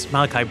 Thanks to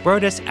Malachi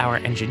Brodus, our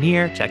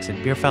engineer, Jackson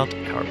Bierfeld,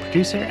 our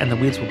producer, and The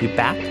Weeds will be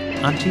back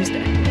on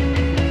Tuesday.